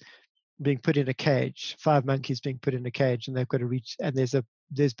monkeys being put in a cage, 5 monkeys being put in a cage, and they've got to reach, and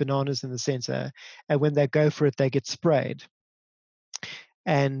there's bananas in the center, and when they go for it, they get sprayed,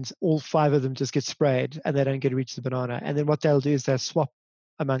 and all 5 of them just get sprayed, and they don't get to reach the banana. And then what they'll do is they'll swap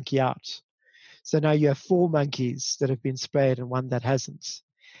a monkey out. So now you have 4 monkeys that have been sprayed and 1 that hasn't.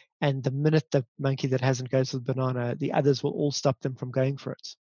 And the minute the monkey that hasn't goes to the banana, the others will all stop them from going for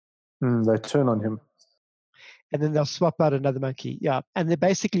it. They turn on him. And then they'll swap out another monkey. Yeah. And then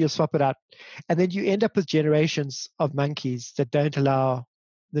basically you'll swap it out. And then you end up with generations of monkeys that don't allow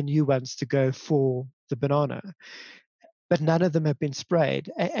the new ones to go for the banana. But none of them have been sprayed.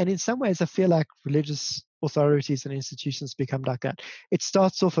 And in some ways, I feel like religious authorities and institutions become like that. It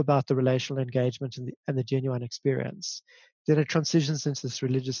starts off about the relational engagement and the genuine experience. Then it transitions into this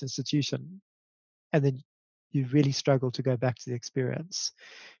religious institution. And then you really struggle to go back to the experience.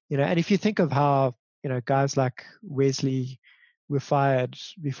 And if you think of how, guys like Wesley were fired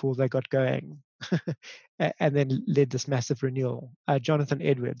before they got going, and then led this massive renewal. Jonathan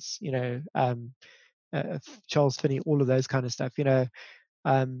Edwards, Charles Finney, all of those kind of stuff.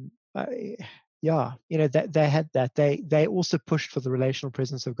 Um, uh, that they had that. They also pushed for the relational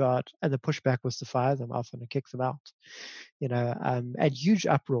presence of God, and the pushback was to fire them often and kick them out. And huge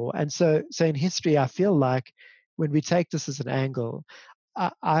uproar. And so in history, I feel like when we take this as an angle,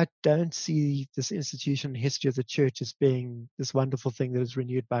 I don't see this institution history of the church as being this wonderful thing that is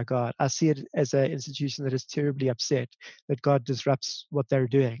renewed by God. I see it as an institution that is terribly upset that God disrupts what they're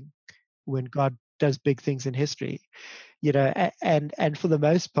doing when God does big things in history. And for the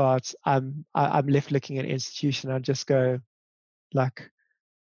most part, I'm left looking at an institution. I just go, like,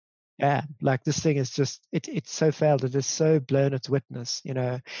 yeah, like this thing is just it's so failed. It is so blown its witness,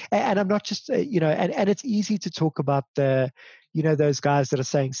 And I'm not just and it's easy to talk about those guys that are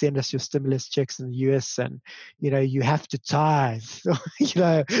saying send us your stimulus checks in the US, and you have to tithe,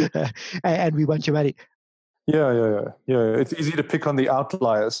 and we want your money. Yeah. It's easy to pick on the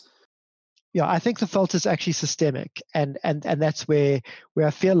outliers. Yeah, I think the fault is actually systemic, and that's where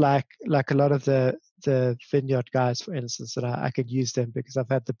I feel like a lot of the Vineyard guys, for instance, that I could use them because I've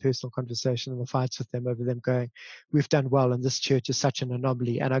had the personal conversation and the fights with them over them going, we've done well and this church is such an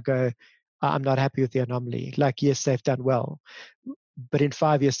anomaly, and I go, I'm not happy with the anomaly. Like, yes, they've done well, but in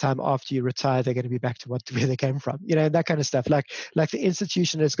 5 years' time, after you retire, they're going to be back to where they came from, and that kind of stuff. Like the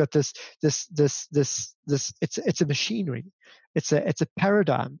institution has got this. It's a machinery. It's a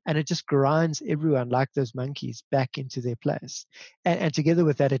paradigm, and it just grinds everyone like those monkeys back into their place. And together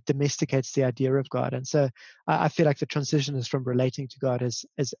with that, it domesticates the idea of God. And so I feel like the transition is from relating to God as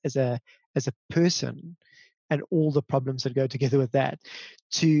a person, and all the problems that go together with that,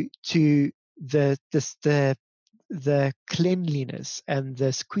 to the cleanliness and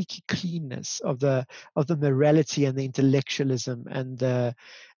the squeaky cleanness of the morality and the intellectualism and the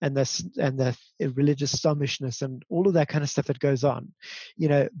religious snobbishness and all of that kind of stuff that goes on,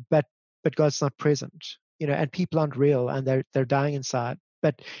 but God's not present, and people aren't real, and they're dying inside.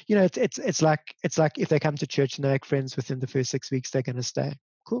 But it's like if they come to church and they make friends within the first 6 weeks, they're going to stay.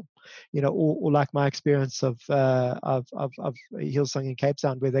 Cool. Or like my experience of Hillsong in Cape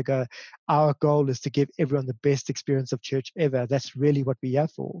Town, where they go, our goal is to give everyone the best experience of church ever. That's really what we're here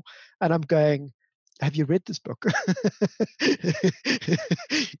for. And I'm going, have you read this book?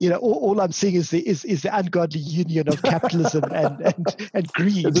 All I'm seeing is the ungodly union of capitalism and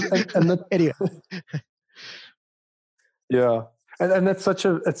greed. Anyway. Yeah, and that's such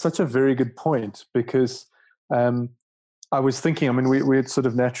a very good point, because I was thinking, I mean, we're sort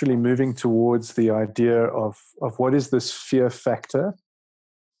of naturally moving towards the idea of what is this fear factor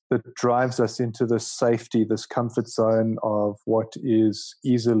that drives us into this safety, this comfort zone of what is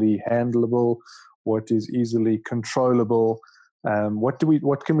easily handleable, what is easily controllable, what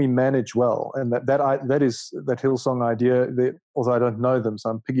can we manage well, and that Hillsong idea. Although I don't know them,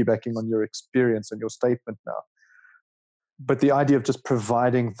 so I'm piggybacking on your experience and your statement now. But the idea of just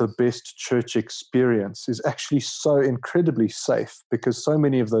providing the best church experience is actually so incredibly safe, because so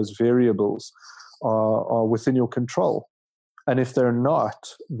many of those variables are within your control. And if they're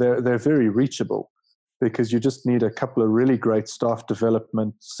not, they're very reachable, because you just need a couple of really great staff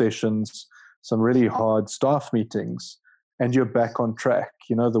development sessions, some really hard staff meetings, and you're back on track.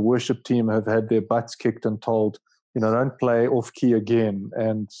 The worship team have had their butts kicked and told, don't play off key again.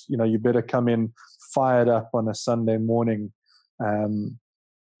 And, you better come in fired up on a Sunday morning. Don't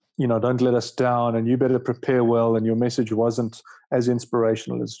let us down, and you better prepare well, and your message wasn't as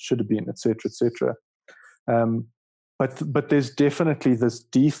inspirational as it should have been, etc., etc. But there's definitely this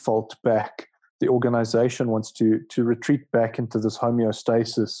default back. The organization wants to retreat back into this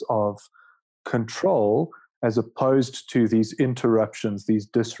homeostasis of control, as opposed to these interruptions, these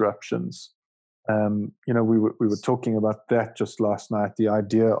disruptions. We were talking about that just last night, the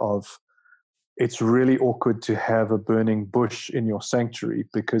idea of, it's really awkward to have a burning bush in your sanctuary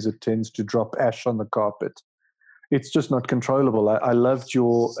because it tends to drop ash on the carpet. It's just not controllable. I loved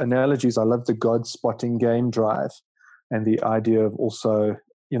your analogies. I loved the God spotting game drive, and the idea of also,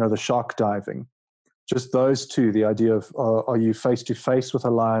 the shark diving. Just those two, the idea of, are you face to face with a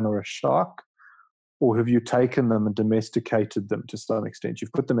lion or a shark, or have you taken them and domesticated them to some extent?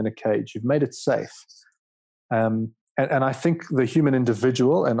 You've put them in a cage. You've made it safe. And I think the human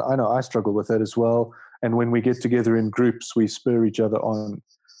individual, and I know I struggle with that as well, and when we get together in groups, we spur each other on,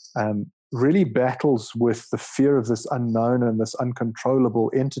 really battles with the fear of this unknown and this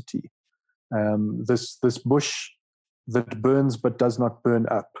uncontrollable entity, this bush that burns but does not burn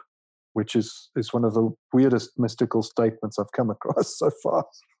up, which is one of the weirdest mystical statements I've come across so far.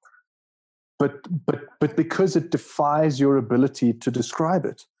 but because it defies your ability to describe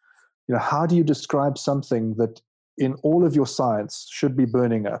it. How do you describe something that in all of your science should be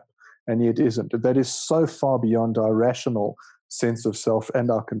burning up and yet isn't? That is so far beyond our rational sense of self and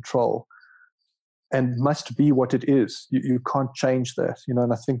our control, and must be what it is. You can't change that,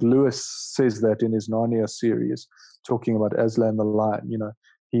 and I think Lewis says that in his Narnia series, talking about Aslan the lion.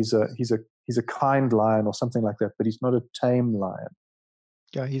 He's a kind lion or something like that, but he's not a tame lion.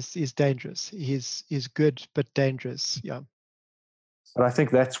 Yeah, he's dangerous. He's good but dangerous. Yeah. But I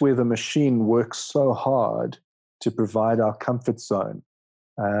think that's where the machine works so hard to provide our comfort zone.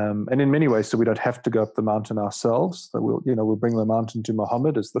 And in many ways, so we don't have to go up the mountain ourselves. That we'll bring the mountain to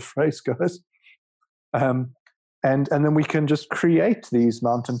Muhammad, as the phrase goes. And then we can just create these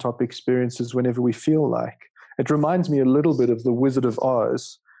mountaintop experiences whenever we feel like. It reminds me a little bit of the Wizard of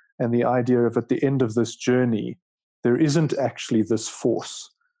Oz and the idea of, at the end of this journey, there isn't actually this force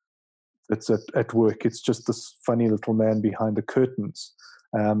that's at work. It's just this funny little man behind the curtains.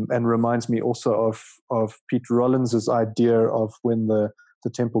 And reminds me also of Pete Rollins's idea of when the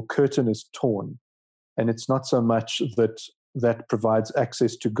temple curtain is torn. And it's not so much that provides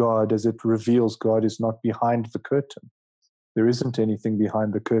access to God as it reveals God is not behind the curtain. There isn't anything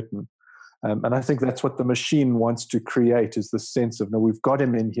behind the curtain. And I think that's what the machine wants to create, is the sense of, no, we've got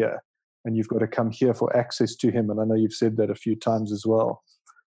him in here and you've got to come here for access to him. And I know you've said that a few times as well.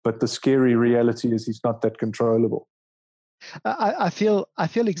 But the scary reality is he's not that controllable. I feel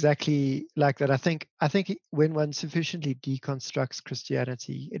exactly like that. I think when one sufficiently deconstructs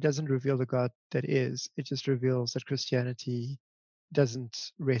Christianity, it doesn't reveal the God that is. It just reveals that Christianity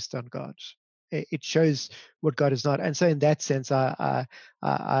doesn't rest on God. It shows what God is not. And so, in that sense, I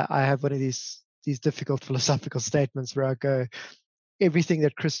have one of these difficult philosophical statements where I go, everything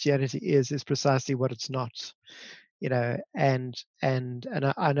that Christianity is precisely what it's not. And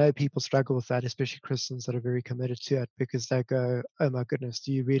I know people struggle with that, especially Christians that are very committed to it, because they go, oh my goodness,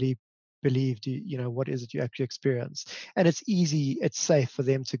 do you really believe, what is it you actually experience? And it's easy, it's safe for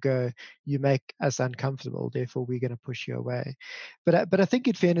them to go, you make us uncomfortable, therefore we're going to push you away. But I think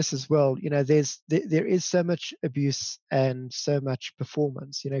in fairness as well, there is so much abuse and so much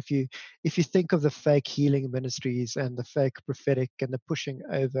performance. If you think of the fake healing ministries and the fake prophetic and the pushing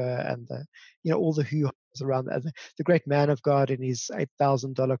over and the all the hoo around the great man of God in his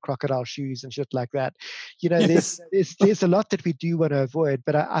 $8,000 crocodile shoes and shit like that. Yes. There's a lot that we do want to avoid,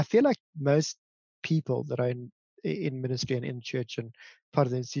 but I feel like most people that are in ministry and in church and part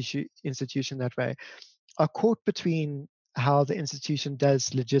of the institution that way are caught between how the institution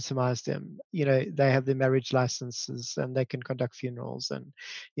does legitimize them. They have their marriage licenses and they can conduct funerals, and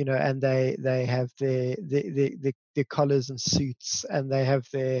and they have their collars and suits, and they have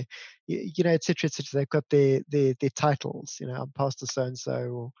their et cetera, et cetera. They've got their titles. I'm Pastor so and so,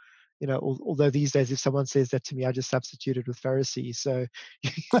 or although these days if someone says that to me, I just substitute it with Pharisee. So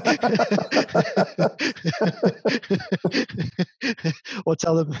or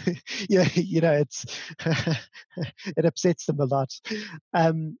tell them, it's it upsets them a lot.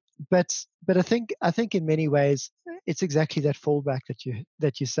 But I think in many ways it's exactly that fallback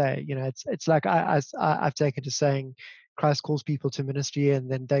that you say. It's like I've taken to saying Christ calls people to ministry,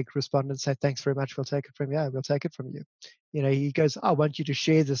 and then they respond and say, "Thanks very much. We'll take it from you. We'll take it from you." He goes, "I want you to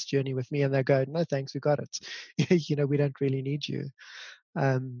share this journey with me," and they go, "No, thanks. We got it. We don't really need you."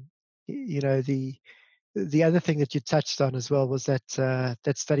 The other thing that you touched on as well was that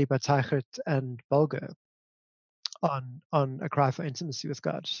study by Teichert and Bulger on a cry for intimacy with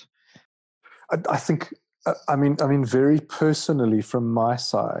God. I think, I mean, very personally from my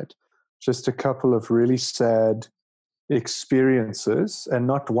side, just a couple of really sad experiences, and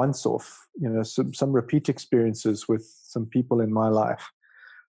not once off, some repeat experiences with some people in my life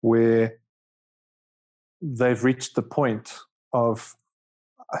where they've reached the point of,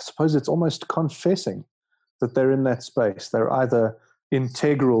 I suppose it's almost confessing that they're in that space. They're either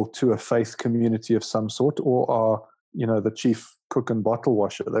integral to a faith community of some sort, or are, the chief cook and bottle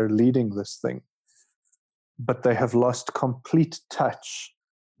washer. They're leading this thing. But they have lost complete touch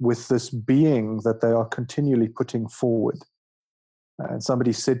with this being that they are continually putting forward. And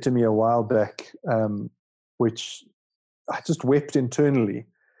somebody said to me a while back, which I just wept internally,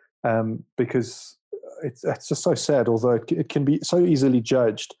 because it's just so sad, although it can be so easily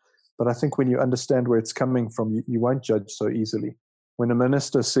judged. But I think when you understand where it's coming from, you won't judge so easily. When a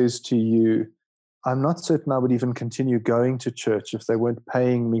minister says to you, I'm not certain I would even continue going to church if they weren't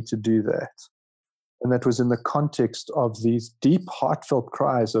paying me to do that. And that was in the context of these deep, heartfelt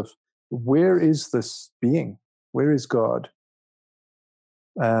cries of, where is this being? Where is God?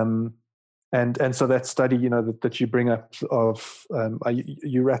 And so that study, that you bring up of,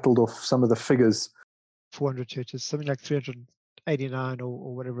 you rattled off some of the figures. 400 churches, something like 389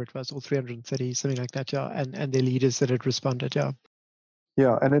 or whatever it was, or 330, something like that, yeah. And their leaders that had responded, yeah.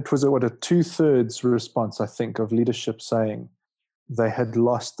 Yeah, and it was a 2/3 response, I think, of leadership saying they had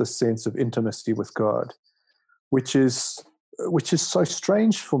lost the sense of intimacy with God, which is so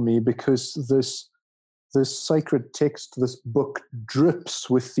strange for me, because this sacred text, this book, drips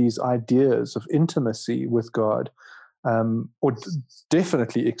with these ideas of intimacy with God, or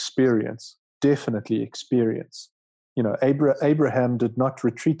definitely experience. Abraham did not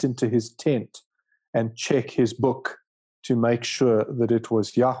retreat into his tent and check his book to make sure that it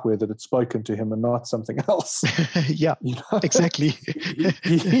was Yahweh that had spoken to him and not something else. Yeah, exactly.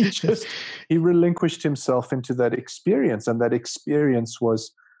 he relinquished himself into that experience, and that experience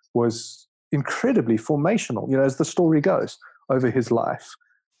was incredibly formational, as the story goes, over his life.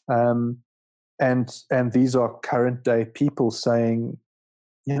 And these are current day people saying,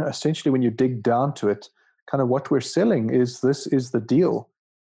 essentially, when you dig down to it, kind of what we're selling is, this is the deal.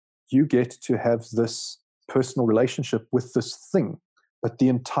 You get to have this personal relationship with this thing, but the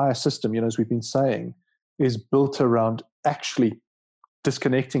entire system, as we've been saying, is built around actually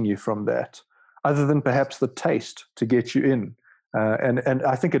disconnecting you from that, other than perhaps the taste to get you in. And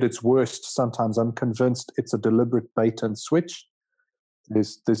I think at its worst, sometimes I'm convinced it's a deliberate bait and switch.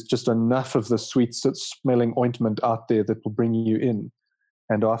 There's just enough of the sweet smelling ointment out there that will bring you in.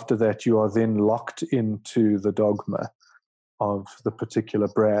 And after that, you are then locked into the dogma of the particular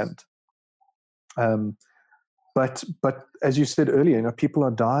brand. But as you said earlier, people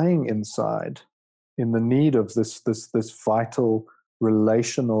are dying inside in the need of this vital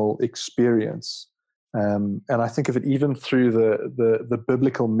relational experience. And I think of it even through the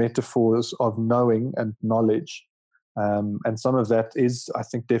biblical metaphors of knowing and knowledge. And some of that is, I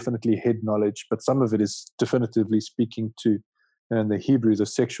think, definitely head knowledge, but some of it is definitively speaking to, in the Hebrew, the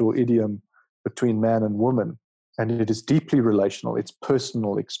sexual idiom between man and woman. And it is deeply relational. It's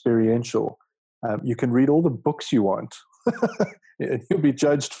personal, experiential. You can read all the books you want, and you'll be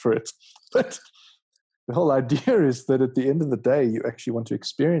judged for it. But the whole idea is that at the end of the day, you actually want to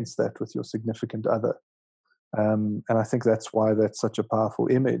experience that with your significant other. And I think that's why that's such a powerful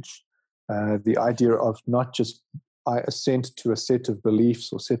image. The idea of not just I assent to a set of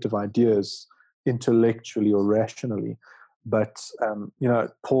beliefs or set of ideas intellectually or rationally, but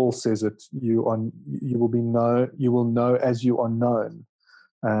Paul says it: you will know as you are known.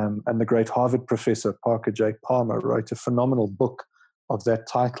 And the great Harvard professor Parker J. Palmer wrote a phenomenal book of that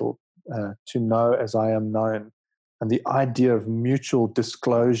title, To Know as I Am Known. And the idea of mutual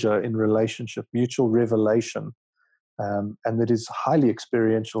disclosure in relationship, mutual revelation, and that is highly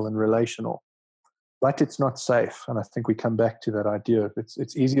experiential and relational. But it's not safe. And I think we come back to that idea of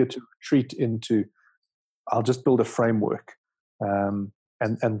it's easier to retreat into, I'll just build a framework, and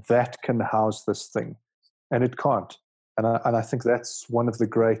that can house this thing. And it can't. And I think that's one of the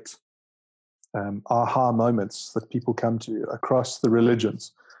great aha moments that people come to across the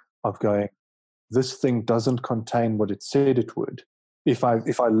religions, of going, this thing doesn't contain what it said it would. If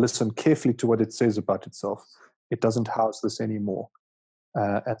I listen carefully to what it says about itself, it doesn't house this anymore.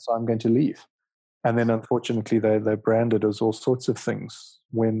 And so I'm going to leave. And then unfortunately they brand it as all sorts of things,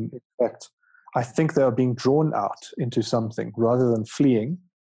 when in fact I think they are being drawn out into something rather than fleeing.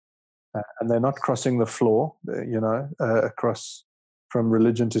 And they're not crossing the floor, across from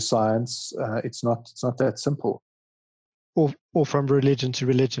religion to science. It's not that simple. Or from religion to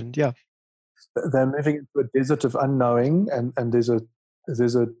religion, yeah. They're moving into a desert of unknowing, and there's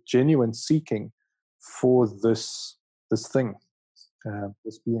a genuine seeking for this thing,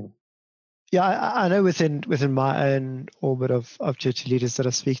 this being. Yeah, I know within my own orbit of church leaders that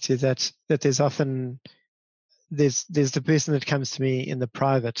I speak to, that there's often there's the person that comes to me in the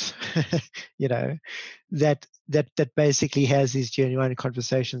private, that basically has these genuine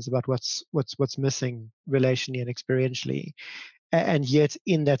conversations about what's missing relationally and experientially, and yet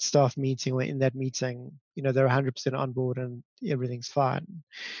in that staff meeting or in that meeting, they're 100% on board and everything's fine,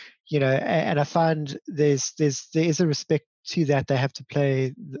 and I find there is a respect to that. They have to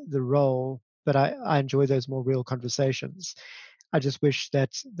play the role, but I enjoy those more real conversations. I just wish that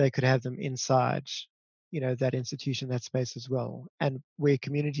they could have them inside, that institution, that space as well, and where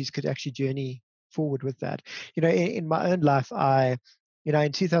communities could actually journey forward with that. In my own life,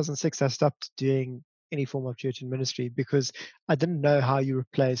 in 2006, I stopped doing any form of church and ministry because I didn't know how you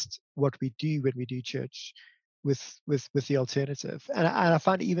replaced what we do when we do church with the alternative. And I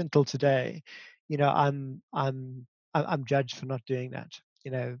find even till today, I'm judged for not doing that.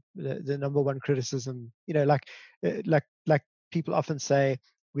 The number one criticism, like people often say,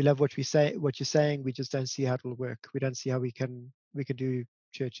 we love what what you're saying. We just don't see how it will work. We don't see how we can do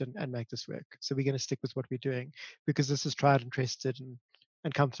church and make this work. So we're going to stick with what we're doing because this is tried and trusted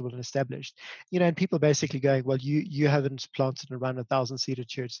and comfortable and established. And people basically going, well, you haven't planted and run 1,000-seater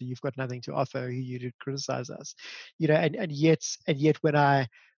church, so you've got nothing to offer. Who are you to criticize us? And yet when I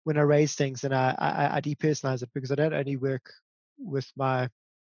raise things and I depersonalize it, because I don't only work with my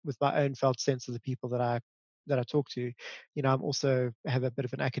own felt sense of the people that I talk to. I'm also have a bit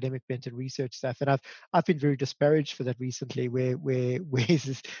of an academic bent and research stuff, and I've been very disparaged for that recently, where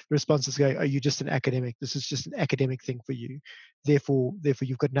the response is going, "Oh, you're just an academic. This is just an academic thing for you. Therefore,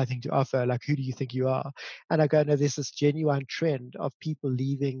 you've got nothing to offer. Like, who do you think you are?" And I go, "No, there's this genuine trend of people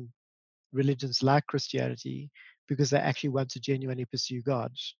leaving religions like Christianity because they actually want to genuinely pursue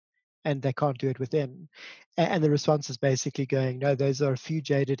God and they can't do it within." And the response is basically going, no, those are a few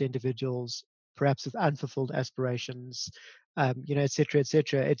jaded individuals, perhaps with unfulfilled aspirations, et cetera, et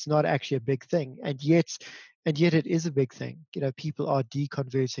cetera. It's not actually a big thing. And yet it is a big thing. People are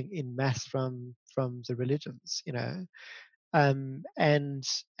deconverting in mass from the religions, and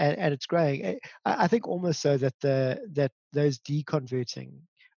it's growing. I think almost so that those deconverting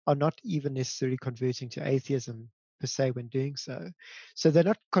are not even necessarily converting to atheism per se when doing so. So they're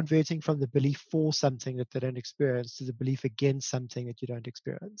not converting from the belief for something that they don't experience to the belief against something that you don't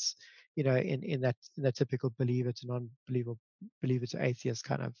experience. In that typical believer to non-believer, believer to atheist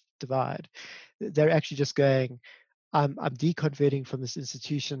kind of divide. They're actually just going, I'm deconverting from this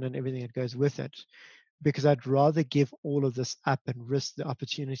institution and everything that goes with it, because I'd rather give all of this up and risk the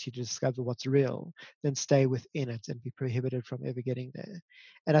opportunity to discover what's real than stay within it and be prohibited from ever getting there.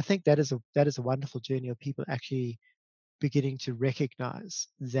 And I think that is a wonderful journey of people actually beginning to recognize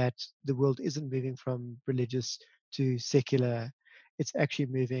that the world isn't moving from religious to secular. It's actually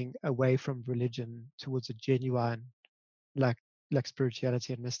moving away from religion towards a genuine, like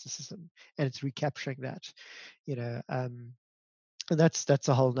spirituality and mysticism, and it's recapturing that. You know, and that's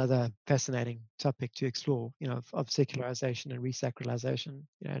a whole other fascinating topic to explore, of secularization and resacralization.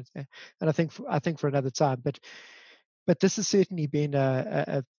 And I think for another time. But this has certainly been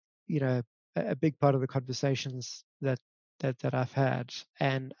you know a big part of the conversations that I've had,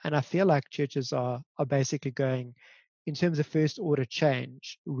 and I feel like churches are basically going, in terms of first order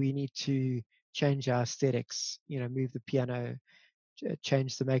change, we need to change our aesthetics. Move the piano,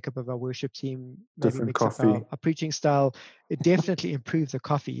 change the makeup of our worship team, maybe Different mix up coffee. our preaching style. It definitely improve the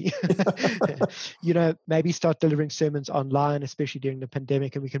coffee. Maybe start delivering sermons online, especially during the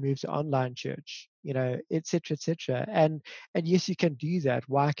pandemic, and we can move to online church, et cetera, et cetera. And yes, you can do that.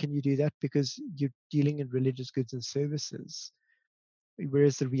 Why can you do that? Because you're dealing in religious goods and services.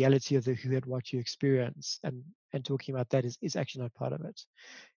 Whereas the reality of the who and what you experience and talking about that is actually not part of it.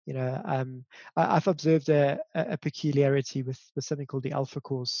 I've observed a peculiarity with something called the Alpha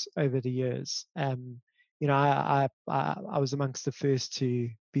Course over the years. I was amongst the first to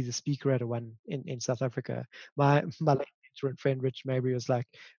be the speaker at one in South Africa. My late mentor and friend Rich Mabry was like,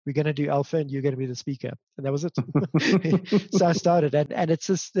 "We're going to do Alpha, and you're going to be the speaker," and that was it. So I started, and it's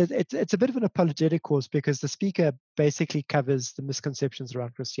a bit of an apologetic course because the speaker basically covers the misconceptions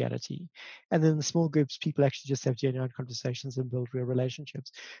around Christianity, and then the small groups, people actually just have genuine conversations and build real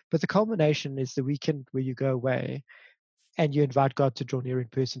relationships. But the culmination is the weekend where you go away and you invite God to draw near in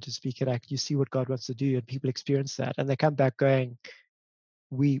person to speak at ACT. You see what God wants to do, and people experience that, and they come back going,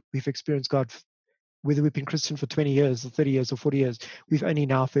 we've experienced God. Whether we've been Christian for 20 years or 30 years or 40 years, we've only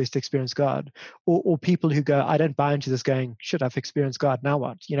now first experienced God. Or people who go, I don't buy into this, going, shit, I've experienced God, now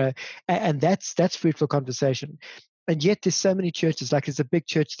what? And that's fruitful conversation. And yet there's so many churches, like there's a big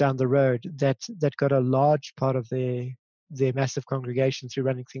church down the road that got a large part of their massive congregation through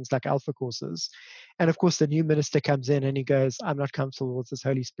running things like Alpha courses. And of course the new minister comes in and he goes, I'm not comfortable with this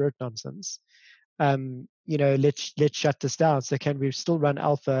Holy Spirit nonsense. Let's shut this down. So can we still run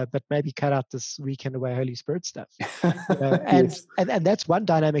Alpha, but maybe cut out this weekend away Holy Spirit stuff? Yes. And that's one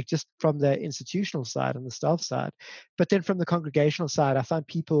dynamic just from the institutional side and the staff side. But then from the congregational side, I find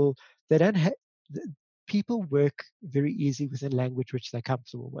people, they don't have, people work very easy within language which they're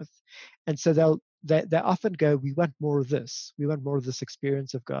comfortable with. And so they often go, we want more of this. We want more of this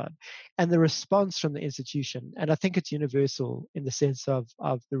experience of God. And the response from the institution, and I think it's universal in the sense of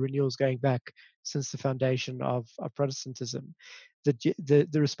the renewals going back since the foundation of Protestantism, the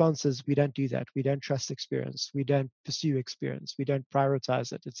response is, we don't do that. We don't trust experience. We don't pursue experience. We don't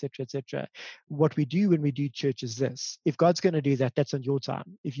prioritize it, et cetera, et cetera. What we do when we do church is this. If God's going to do that, that's on your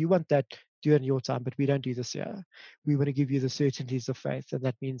time. If you want that, do it in your time, but we don't do this here. We want to give you the certainties of faith, and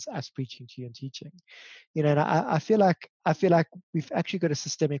that means us preaching to you and teaching. And I feel like we've actually got a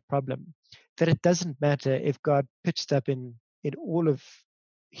systemic problem, that it doesn't matter if God pitched up in all of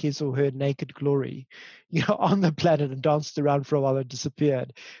his or her naked glory, on the planet and danced around for a while and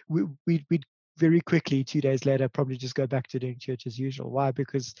disappeared, we'd very quickly 2 days later probably just go back to doing church as usual. Why?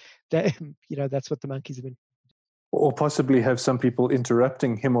 Because that, that's what the monkeys have been. Or possibly have some people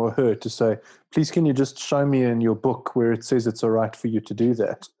interrupting him or her to say, please, can you just show me in your book where it says it's all right for you to do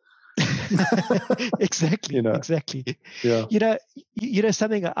that? Exactly. Exactly. Yeah.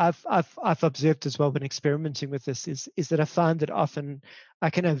 Something I've observed as well when experimenting with this is that I find that often I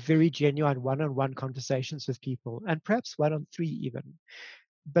can have very genuine one-on-one conversations with people, and perhaps 1-on-3 even.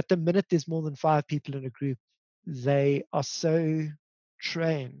 But the minute there's more than 5 people in a group, they are so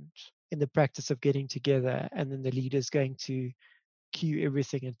trained in the practice of getting together, and then the leader's going to cue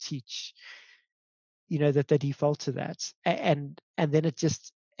everything and teach, that they default to that. And then it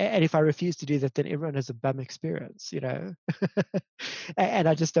just, and if I refuse to do that, then everyone has a bum experience, and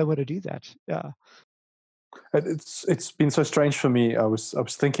I just don't want to do that. Yeah. It's been so strange for me. I was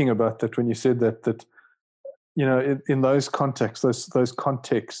thinking about that when you said that in those contexts, those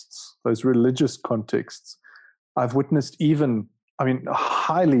contexts, those religious contexts, I've witnessed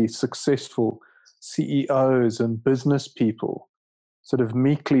highly successful CEOs and business people sort of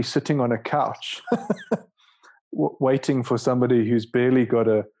meekly sitting on a couch waiting for somebody who's barely got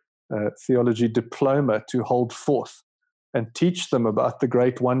a theology diploma to hold forth and teach them about the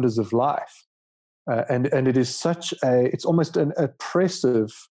great wonders of life. And it is it's almost an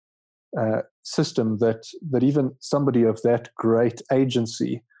oppressive system that even somebody of that great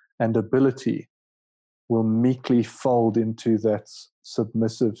agency and ability will meekly fold into that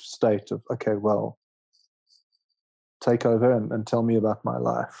submissive state of, okay, well, take over and tell me about my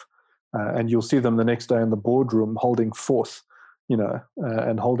life. And you'll see them the next day in the boardroom holding forth,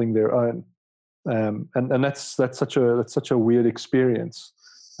 and holding their own. And that's such a weird experience.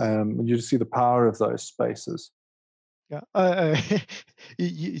 You just see the power of those spaces. Yeah.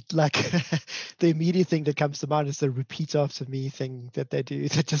 Like the immediate thing that comes to mind is the repeat after me thing that they do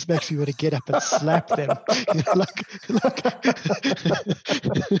that just makes me want to get up and slap them.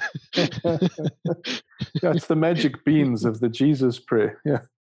 Yeah, it's the magic beans of the Jesus prayer. Yeah.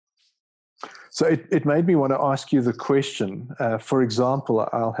 So it made me want to ask you the question. For example,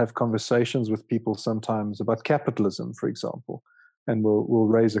 I'll have conversations with people sometimes about capitalism, for example, and we'll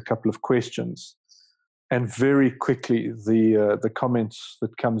raise a couple of questions. And very quickly, the comment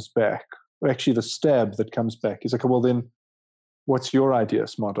that comes back, or actually the stab that comes back, is like, well, then, what's your idea,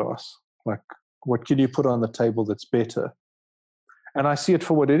 smartass? Like, what can you put on the table that's better? And I see it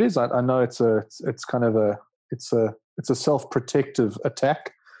for what it is. I know it's a self-protective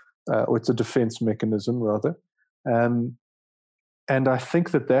attack, or it's a defense mechanism rather. And I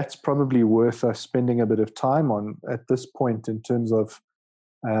think that's probably worth us spending a bit of time on at this point in terms of.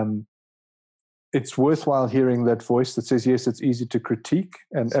 It's worthwhile hearing that voice that says, yes, it's easy to critique,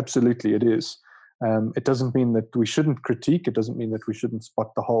 and absolutely it is. It doesn't mean that we shouldn't critique. It doesn't mean that we shouldn't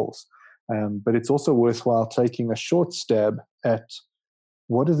spot the holes. But it's also worthwhile taking a short stab at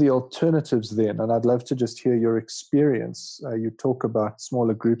what are the alternatives then? And I'd love to just hear your experience. You talk about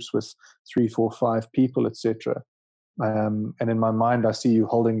smaller groups with 3, 4, 5 people, etc. And in my mind, I see you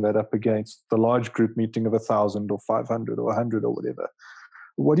holding that up against the large group meeting of 1,000 or 500 or 100 or whatever.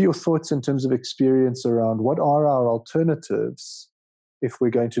 What are your thoughts in terms of experience around what are our alternatives if we're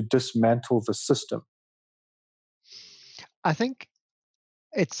going to dismantle the system? I think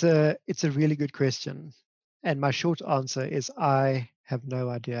it's a really good question. And my short answer is I have no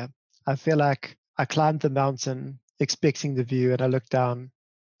idea. I feel like I climbed the mountain expecting the view, and I look down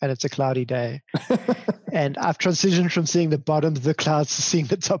and it's a cloudy day. And I've transitioned from seeing the bottom of the clouds to seeing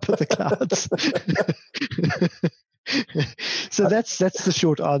the top of the clouds. So that's the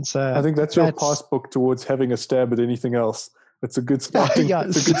short answer. I think that's your passbook towards having a stab at anything else. It's a good starting. Yeah.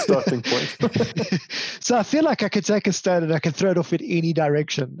 It's a good starting point. So I feel like I could take a stone and I can throw it off in any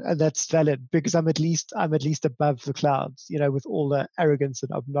direction, and that's valid because I'm at least above the clouds, with all the arrogance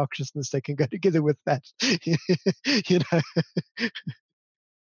and obnoxiousness that can go together with that.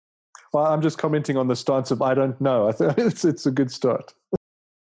 Well, I'm just commenting on the stance of I don't know. I think it's a good start.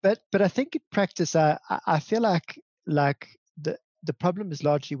 But I think in practice, I feel like the problem is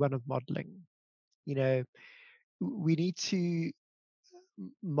largely one of modeling. We need to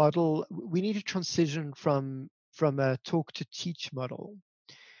model. We need to transition from a talk to teach model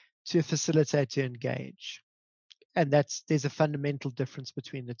to a facilitate to engage, and there's a fundamental difference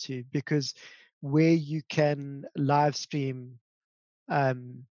between the two, because where you can live stream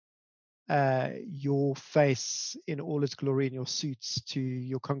your face in all its glory in your suits to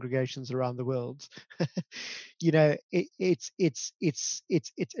your congregations around the world. It's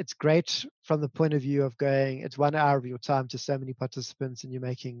great from the point of view of going, it's 1 hour of your time to so many participants and you're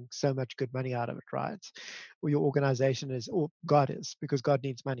making so much good money out of it, right? Or your organization is, or God is, because God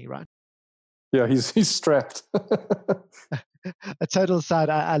needs money, right? Yeah, he's strapped. A total aside,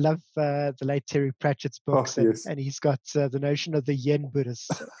 I love the late Terry Pratchett's Oh, books, yes. and he's got the notion of the yen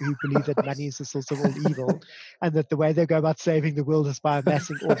Buddhists who believe that money is the source of all evil, and that the way they go about saving the world is by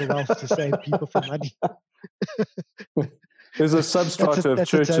amassing all the wealth to save people from money. There's a substrata of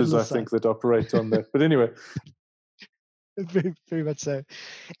that's a churches, total I aside. think, that operate on that. But anyway. Very, very much so.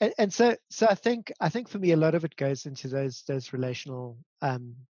 And so I think for me, a lot of it goes into those relational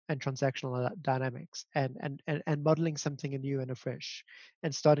and transactional dynamics, and modeling something anew and afresh,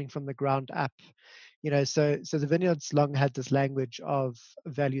 and starting from the ground up. So the Vineyards long had this language of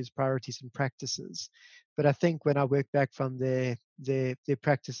values, priorities, and practices. But I think when I work back from their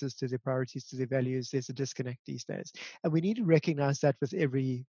practices to their priorities to their values, there's a disconnect these days, and we need to recognize that with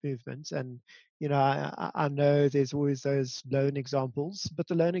every movement. And I know there's always those lone examples, but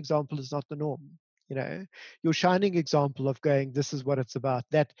the lone example is not the norm. Your shining example of going, this is what it's about.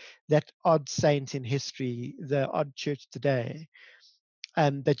 That odd saint in history, the odd church today,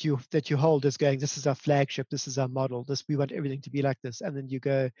 that you hold as going, this is our flagship, this is our model, this, we want everything to be like this. And then you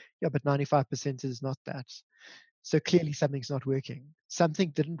go, yeah, but 95% is not that. So clearly something's not working.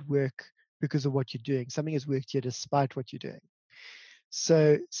 Something didn't work because of what you're doing. Something has worked here despite what you're doing.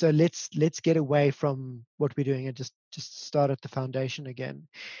 So let's get away from what we're doing and just start at the foundation again.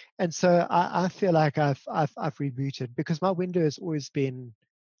 And so I feel like I've rebooted, because my window has always been,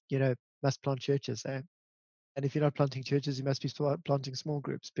 must plant churches, eh? And if you're not planting churches, you must be planting small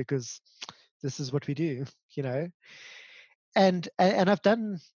groups, because this is what we do, And I've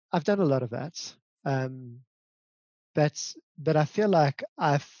done a lot of that, but I feel like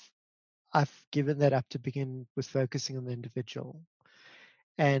I've given that up to begin with focusing on the individual.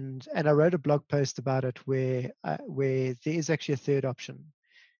 And I wrote a blog post about it where there is actually a third option.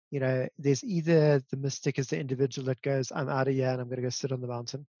 There's either the mystic as the individual that goes, I'm out of here and I'm going to go sit on the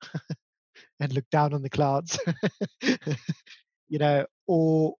mountain and look down on the clouds,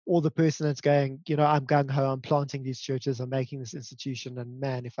 or the person that's going, I'm gung ho, I'm planting these churches, I'm making this institution, and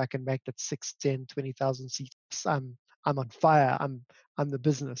man, if I can make that 6, 10, 20,000 seats, I'm on fire. I'm the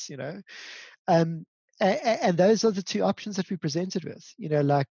business, Um, and those are the two options that we presented with,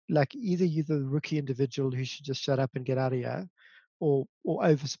 like either you're the rookie individual who should just shut up and get out of here, or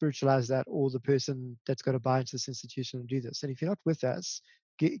over spiritualize that, or the person that's got to buy into this institution and do this. And if you're not with us,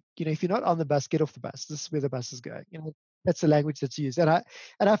 if you're not on the bus, get off the bus. This is where the bus is going. That's the language that's used. And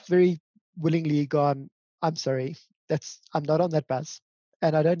I've very willingly gone, I'm sorry, I'm not on that bus,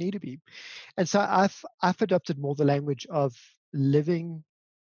 and I don't need to be. And so I've adopted more the language of living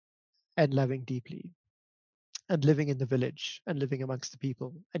and loving deeply, and living in the village, and living amongst the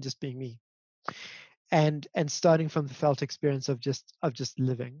people, and just being me, and starting from the felt experience of just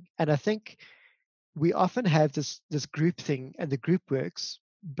living. And I think we often have this group thing, and the group works,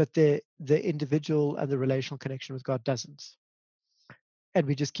 but the individual and the relational connection with God doesn't. And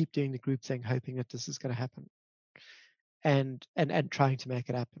we just keep doing the group thing, hoping that this is going to happen, and trying to make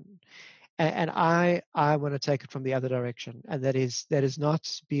it happen. And I want to take it from the other direction, and that is not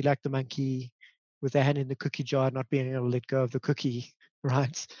be like the monkey with their hand in the cookie jar, not being able to let go of the cookie,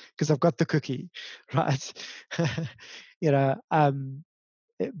 right? Because I've got the cookie, right?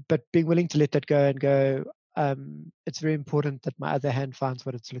 But being willing to let that go and go, it's very important that my other hand finds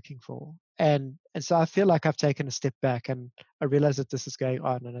what it's looking for. And so I feel like I've taken a step back, and I realize that this is going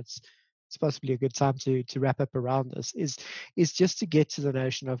on, and it's possibly a good time to wrap up around this, is just to get to the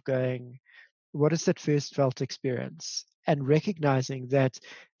notion of going, what is that first felt experience, and recognizing that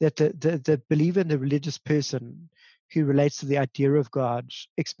the believer and the religious person who relates to the idea of God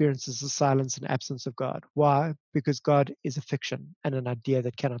experiences the silence and absence of God. Why? Because God is a fiction and an idea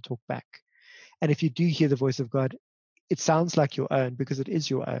that cannot talk back. And if you do hear the voice of God, it sounds like your own, because it is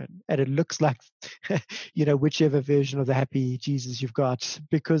your own, and it looks like whichever version of the happy Jesus you've got,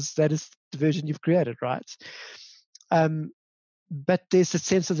 because that is the version you've created, right? But there's a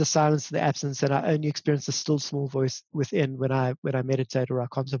sense of the silence and the absence, and I only experience the still small voice within when I meditate or I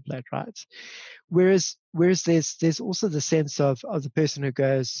contemplate, right? Whereas there's also the sense of the person who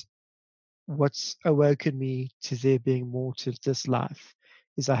goes, what's awoken me to there being more to this life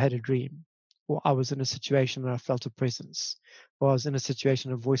is I had a dream, or I was in a situation where I felt a presence, or I was in a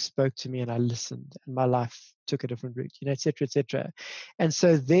situation a voice spoke to me and I listened and my life took a different route, et cetera, et cetera. And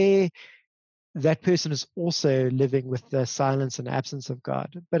so there that person is also living with the silence and absence of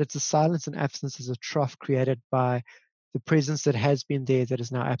God. But it's a silence and absence as a trough created by the presence that has been there that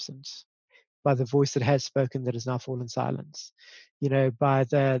is now absent, by the voice that has spoken that is now fallen silence, by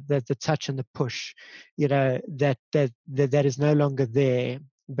the touch and the push, that is no longer there,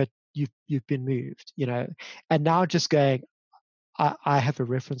 but you've been moved, and now just going, I have a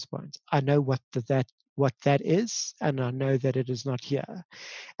reference point. I know what that is, and I know that it is not here.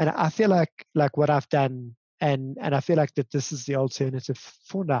 And I feel like what I've done, and I feel like that this is the alternative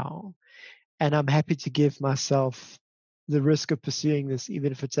for now. And I'm happy to give myself the risk of pursuing this,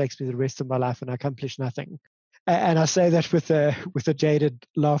 even if it takes me the rest of my life and I accomplish nothing. And I say that with a jaded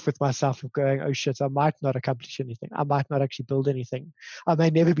laugh with myself of going, oh shit, I might not accomplish anything. I might not actually build anything. I may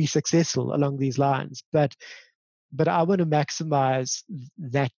never be successful along these lines, but I want to maximize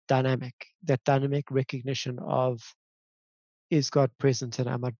that dynamic recognition of, is God present and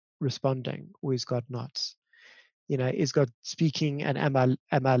am I responding, or is God not? Is God speaking and am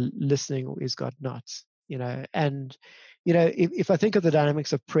I listening, or is God not? And if I think of the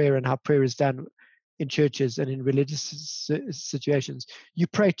dynamics of prayer and how prayer is done in churches and in religious situations, you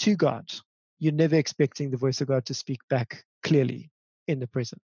pray to God. You're never expecting the voice of God to speak back clearly in the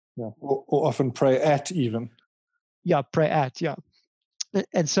present. Yeah, or often pray at even. Yeah, pray at, yeah.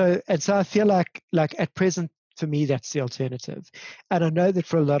 And so I feel like at present, for me, that's the alternative. And I know that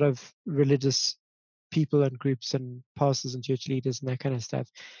for a lot of religious people and groups and pastors and church leaders and that kind of stuff,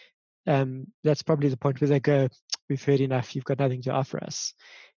 that's probably the point where they go, we've heard enough, you've got nothing to offer us.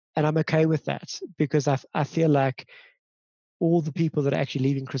 And I'm okay with that, because I feel like all the people that are actually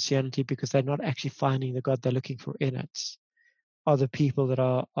leaving Christianity because they're not actually finding the God they're looking for in it are the people that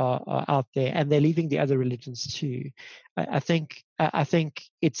are out there, and they're leaving the other religions too. I think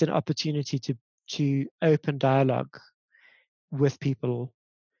it's an opportunity to open dialogue with people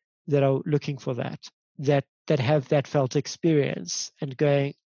that are looking for that have that felt experience and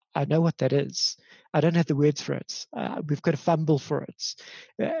going, I know what that is. I don't have the words for it. We've got to fumble for it.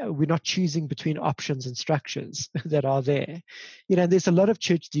 We're not choosing between options and structures that are there. There's a lot of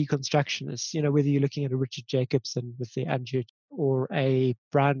church deconstructionists, whether you're looking at a Richard Jacobson with the Unchurched, or a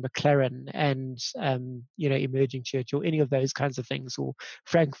Brian McLaren and, Emerging Church, or any of those kinds of things, or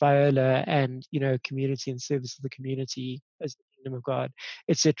Frank Viola and, community and service of the community as the kingdom of God,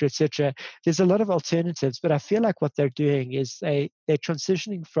 etc., etc. There's a lot of alternatives, but I feel like what they're doing is they're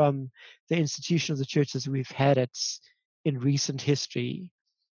transitioning from the institution of the church as we've had it in recent history,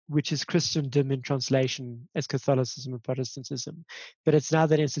 which is Christendom in translation as Catholicism and Protestantism. But it's now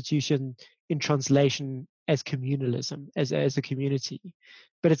that institution in translation as communalism, as a community.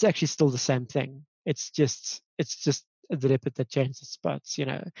 But it's actually still the same thing. It's just a deliberate that changes spots,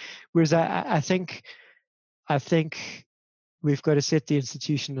 Whereas I think we've got to set the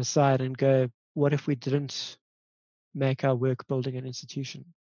institution aside and go, what if we didn't make our work building an institution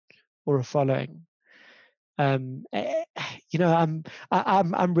or a following? I'm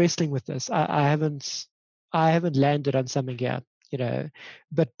wrestling with this. I haven't landed on something yet,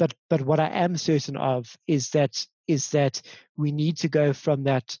 but what I am certain of is that we need to go from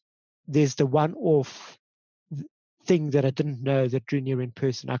that. There's the one-off thing that I didn't know that drew near in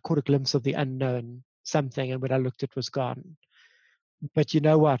person. I caught a glimpse of the unknown something, and when I looked, it was gone. But you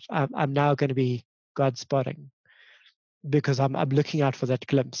know what? I'm now going to be God spotting, because I'm looking out for that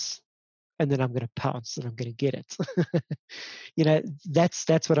glimpse, and then I'm going to pounce and I'm going to get it.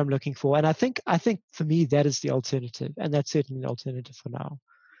 That's what I'm looking for. And I think for me, that is the alternative, and that's certainly the alternative for now.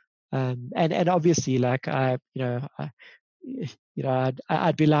 And obviously, like I'd be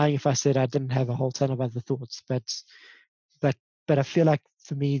lying if I said I didn't have a whole ton of other thoughts, but I feel like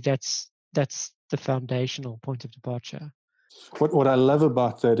for me, that's the foundational point of departure. What I love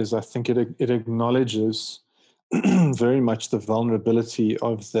about that is I think it acknowledges very much the vulnerability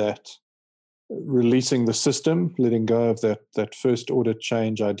of that, releasing the system, letting go of that first order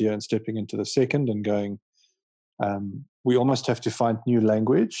change idea and stepping into the second and going, we almost have to find new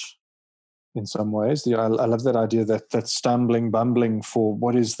language in some ways. I love that idea, that stumbling, bumbling for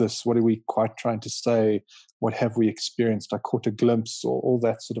what is this? What are we quite trying to say? What have we experienced? I caught a glimpse, or all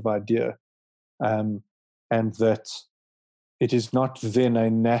that sort of idea. And that it is not then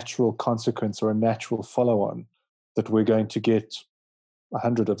a natural consequence or a natural follow-on that we're going to get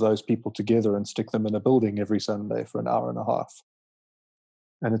 100 of those people together and stick them in a building every Sunday for an hour and a half.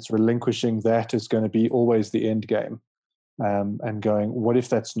 And it's relinquishing that is going to be always the end game, and going, what if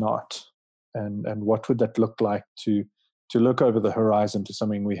that's not? And what would that look like to look over the horizon to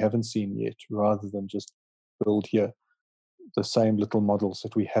something we haven't seen yet, rather than just build here the same little models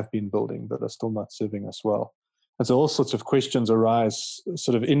that we have been building that are still not serving us well. And so all sorts of questions arise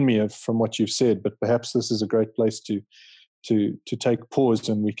sort of in me from what you've said, but perhaps this is a great place to take pause,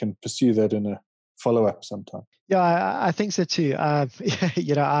 and we can pursue that in a follow-up sometime. Yeah, I think so too. I'm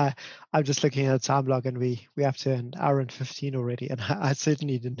just looking at the time log, and we have to an hour and 15 already, and I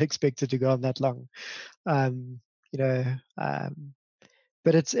certainly didn't expect it to go on that long. You know,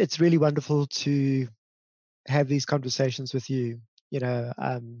 but it's really wonderful to have these conversations with you. You know,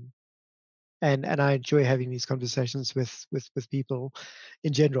 and I enjoy having these conversations with people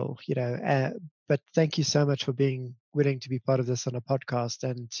in general. You know, but thank you so much for being willing to be part of this on a podcast,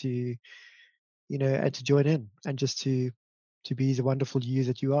 and to and to join in, and just to be the wonderful you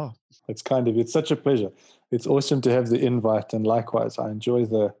that you are. It's kind of, it's such a pleasure. It's awesome to have the invite, and likewise, I enjoy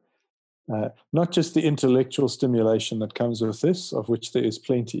the not just the intellectual stimulation that comes with this, of which there is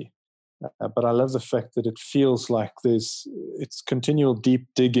plenty, but I love the fact that it feels like it's continual deep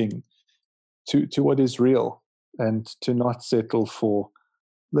digging to what is real, and to not settle for,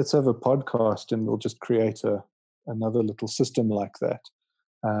 let's have a podcast and we'll just create another little system like that.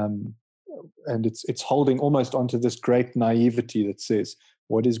 And it's holding almost onto this great naivety that says,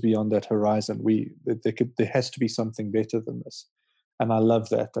 what is beyond that horizon? There has to be something better than this. And I love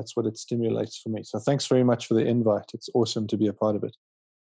that. That's what it stimulates for me. So thanks very much for the invite. It's awesome to be a part of it.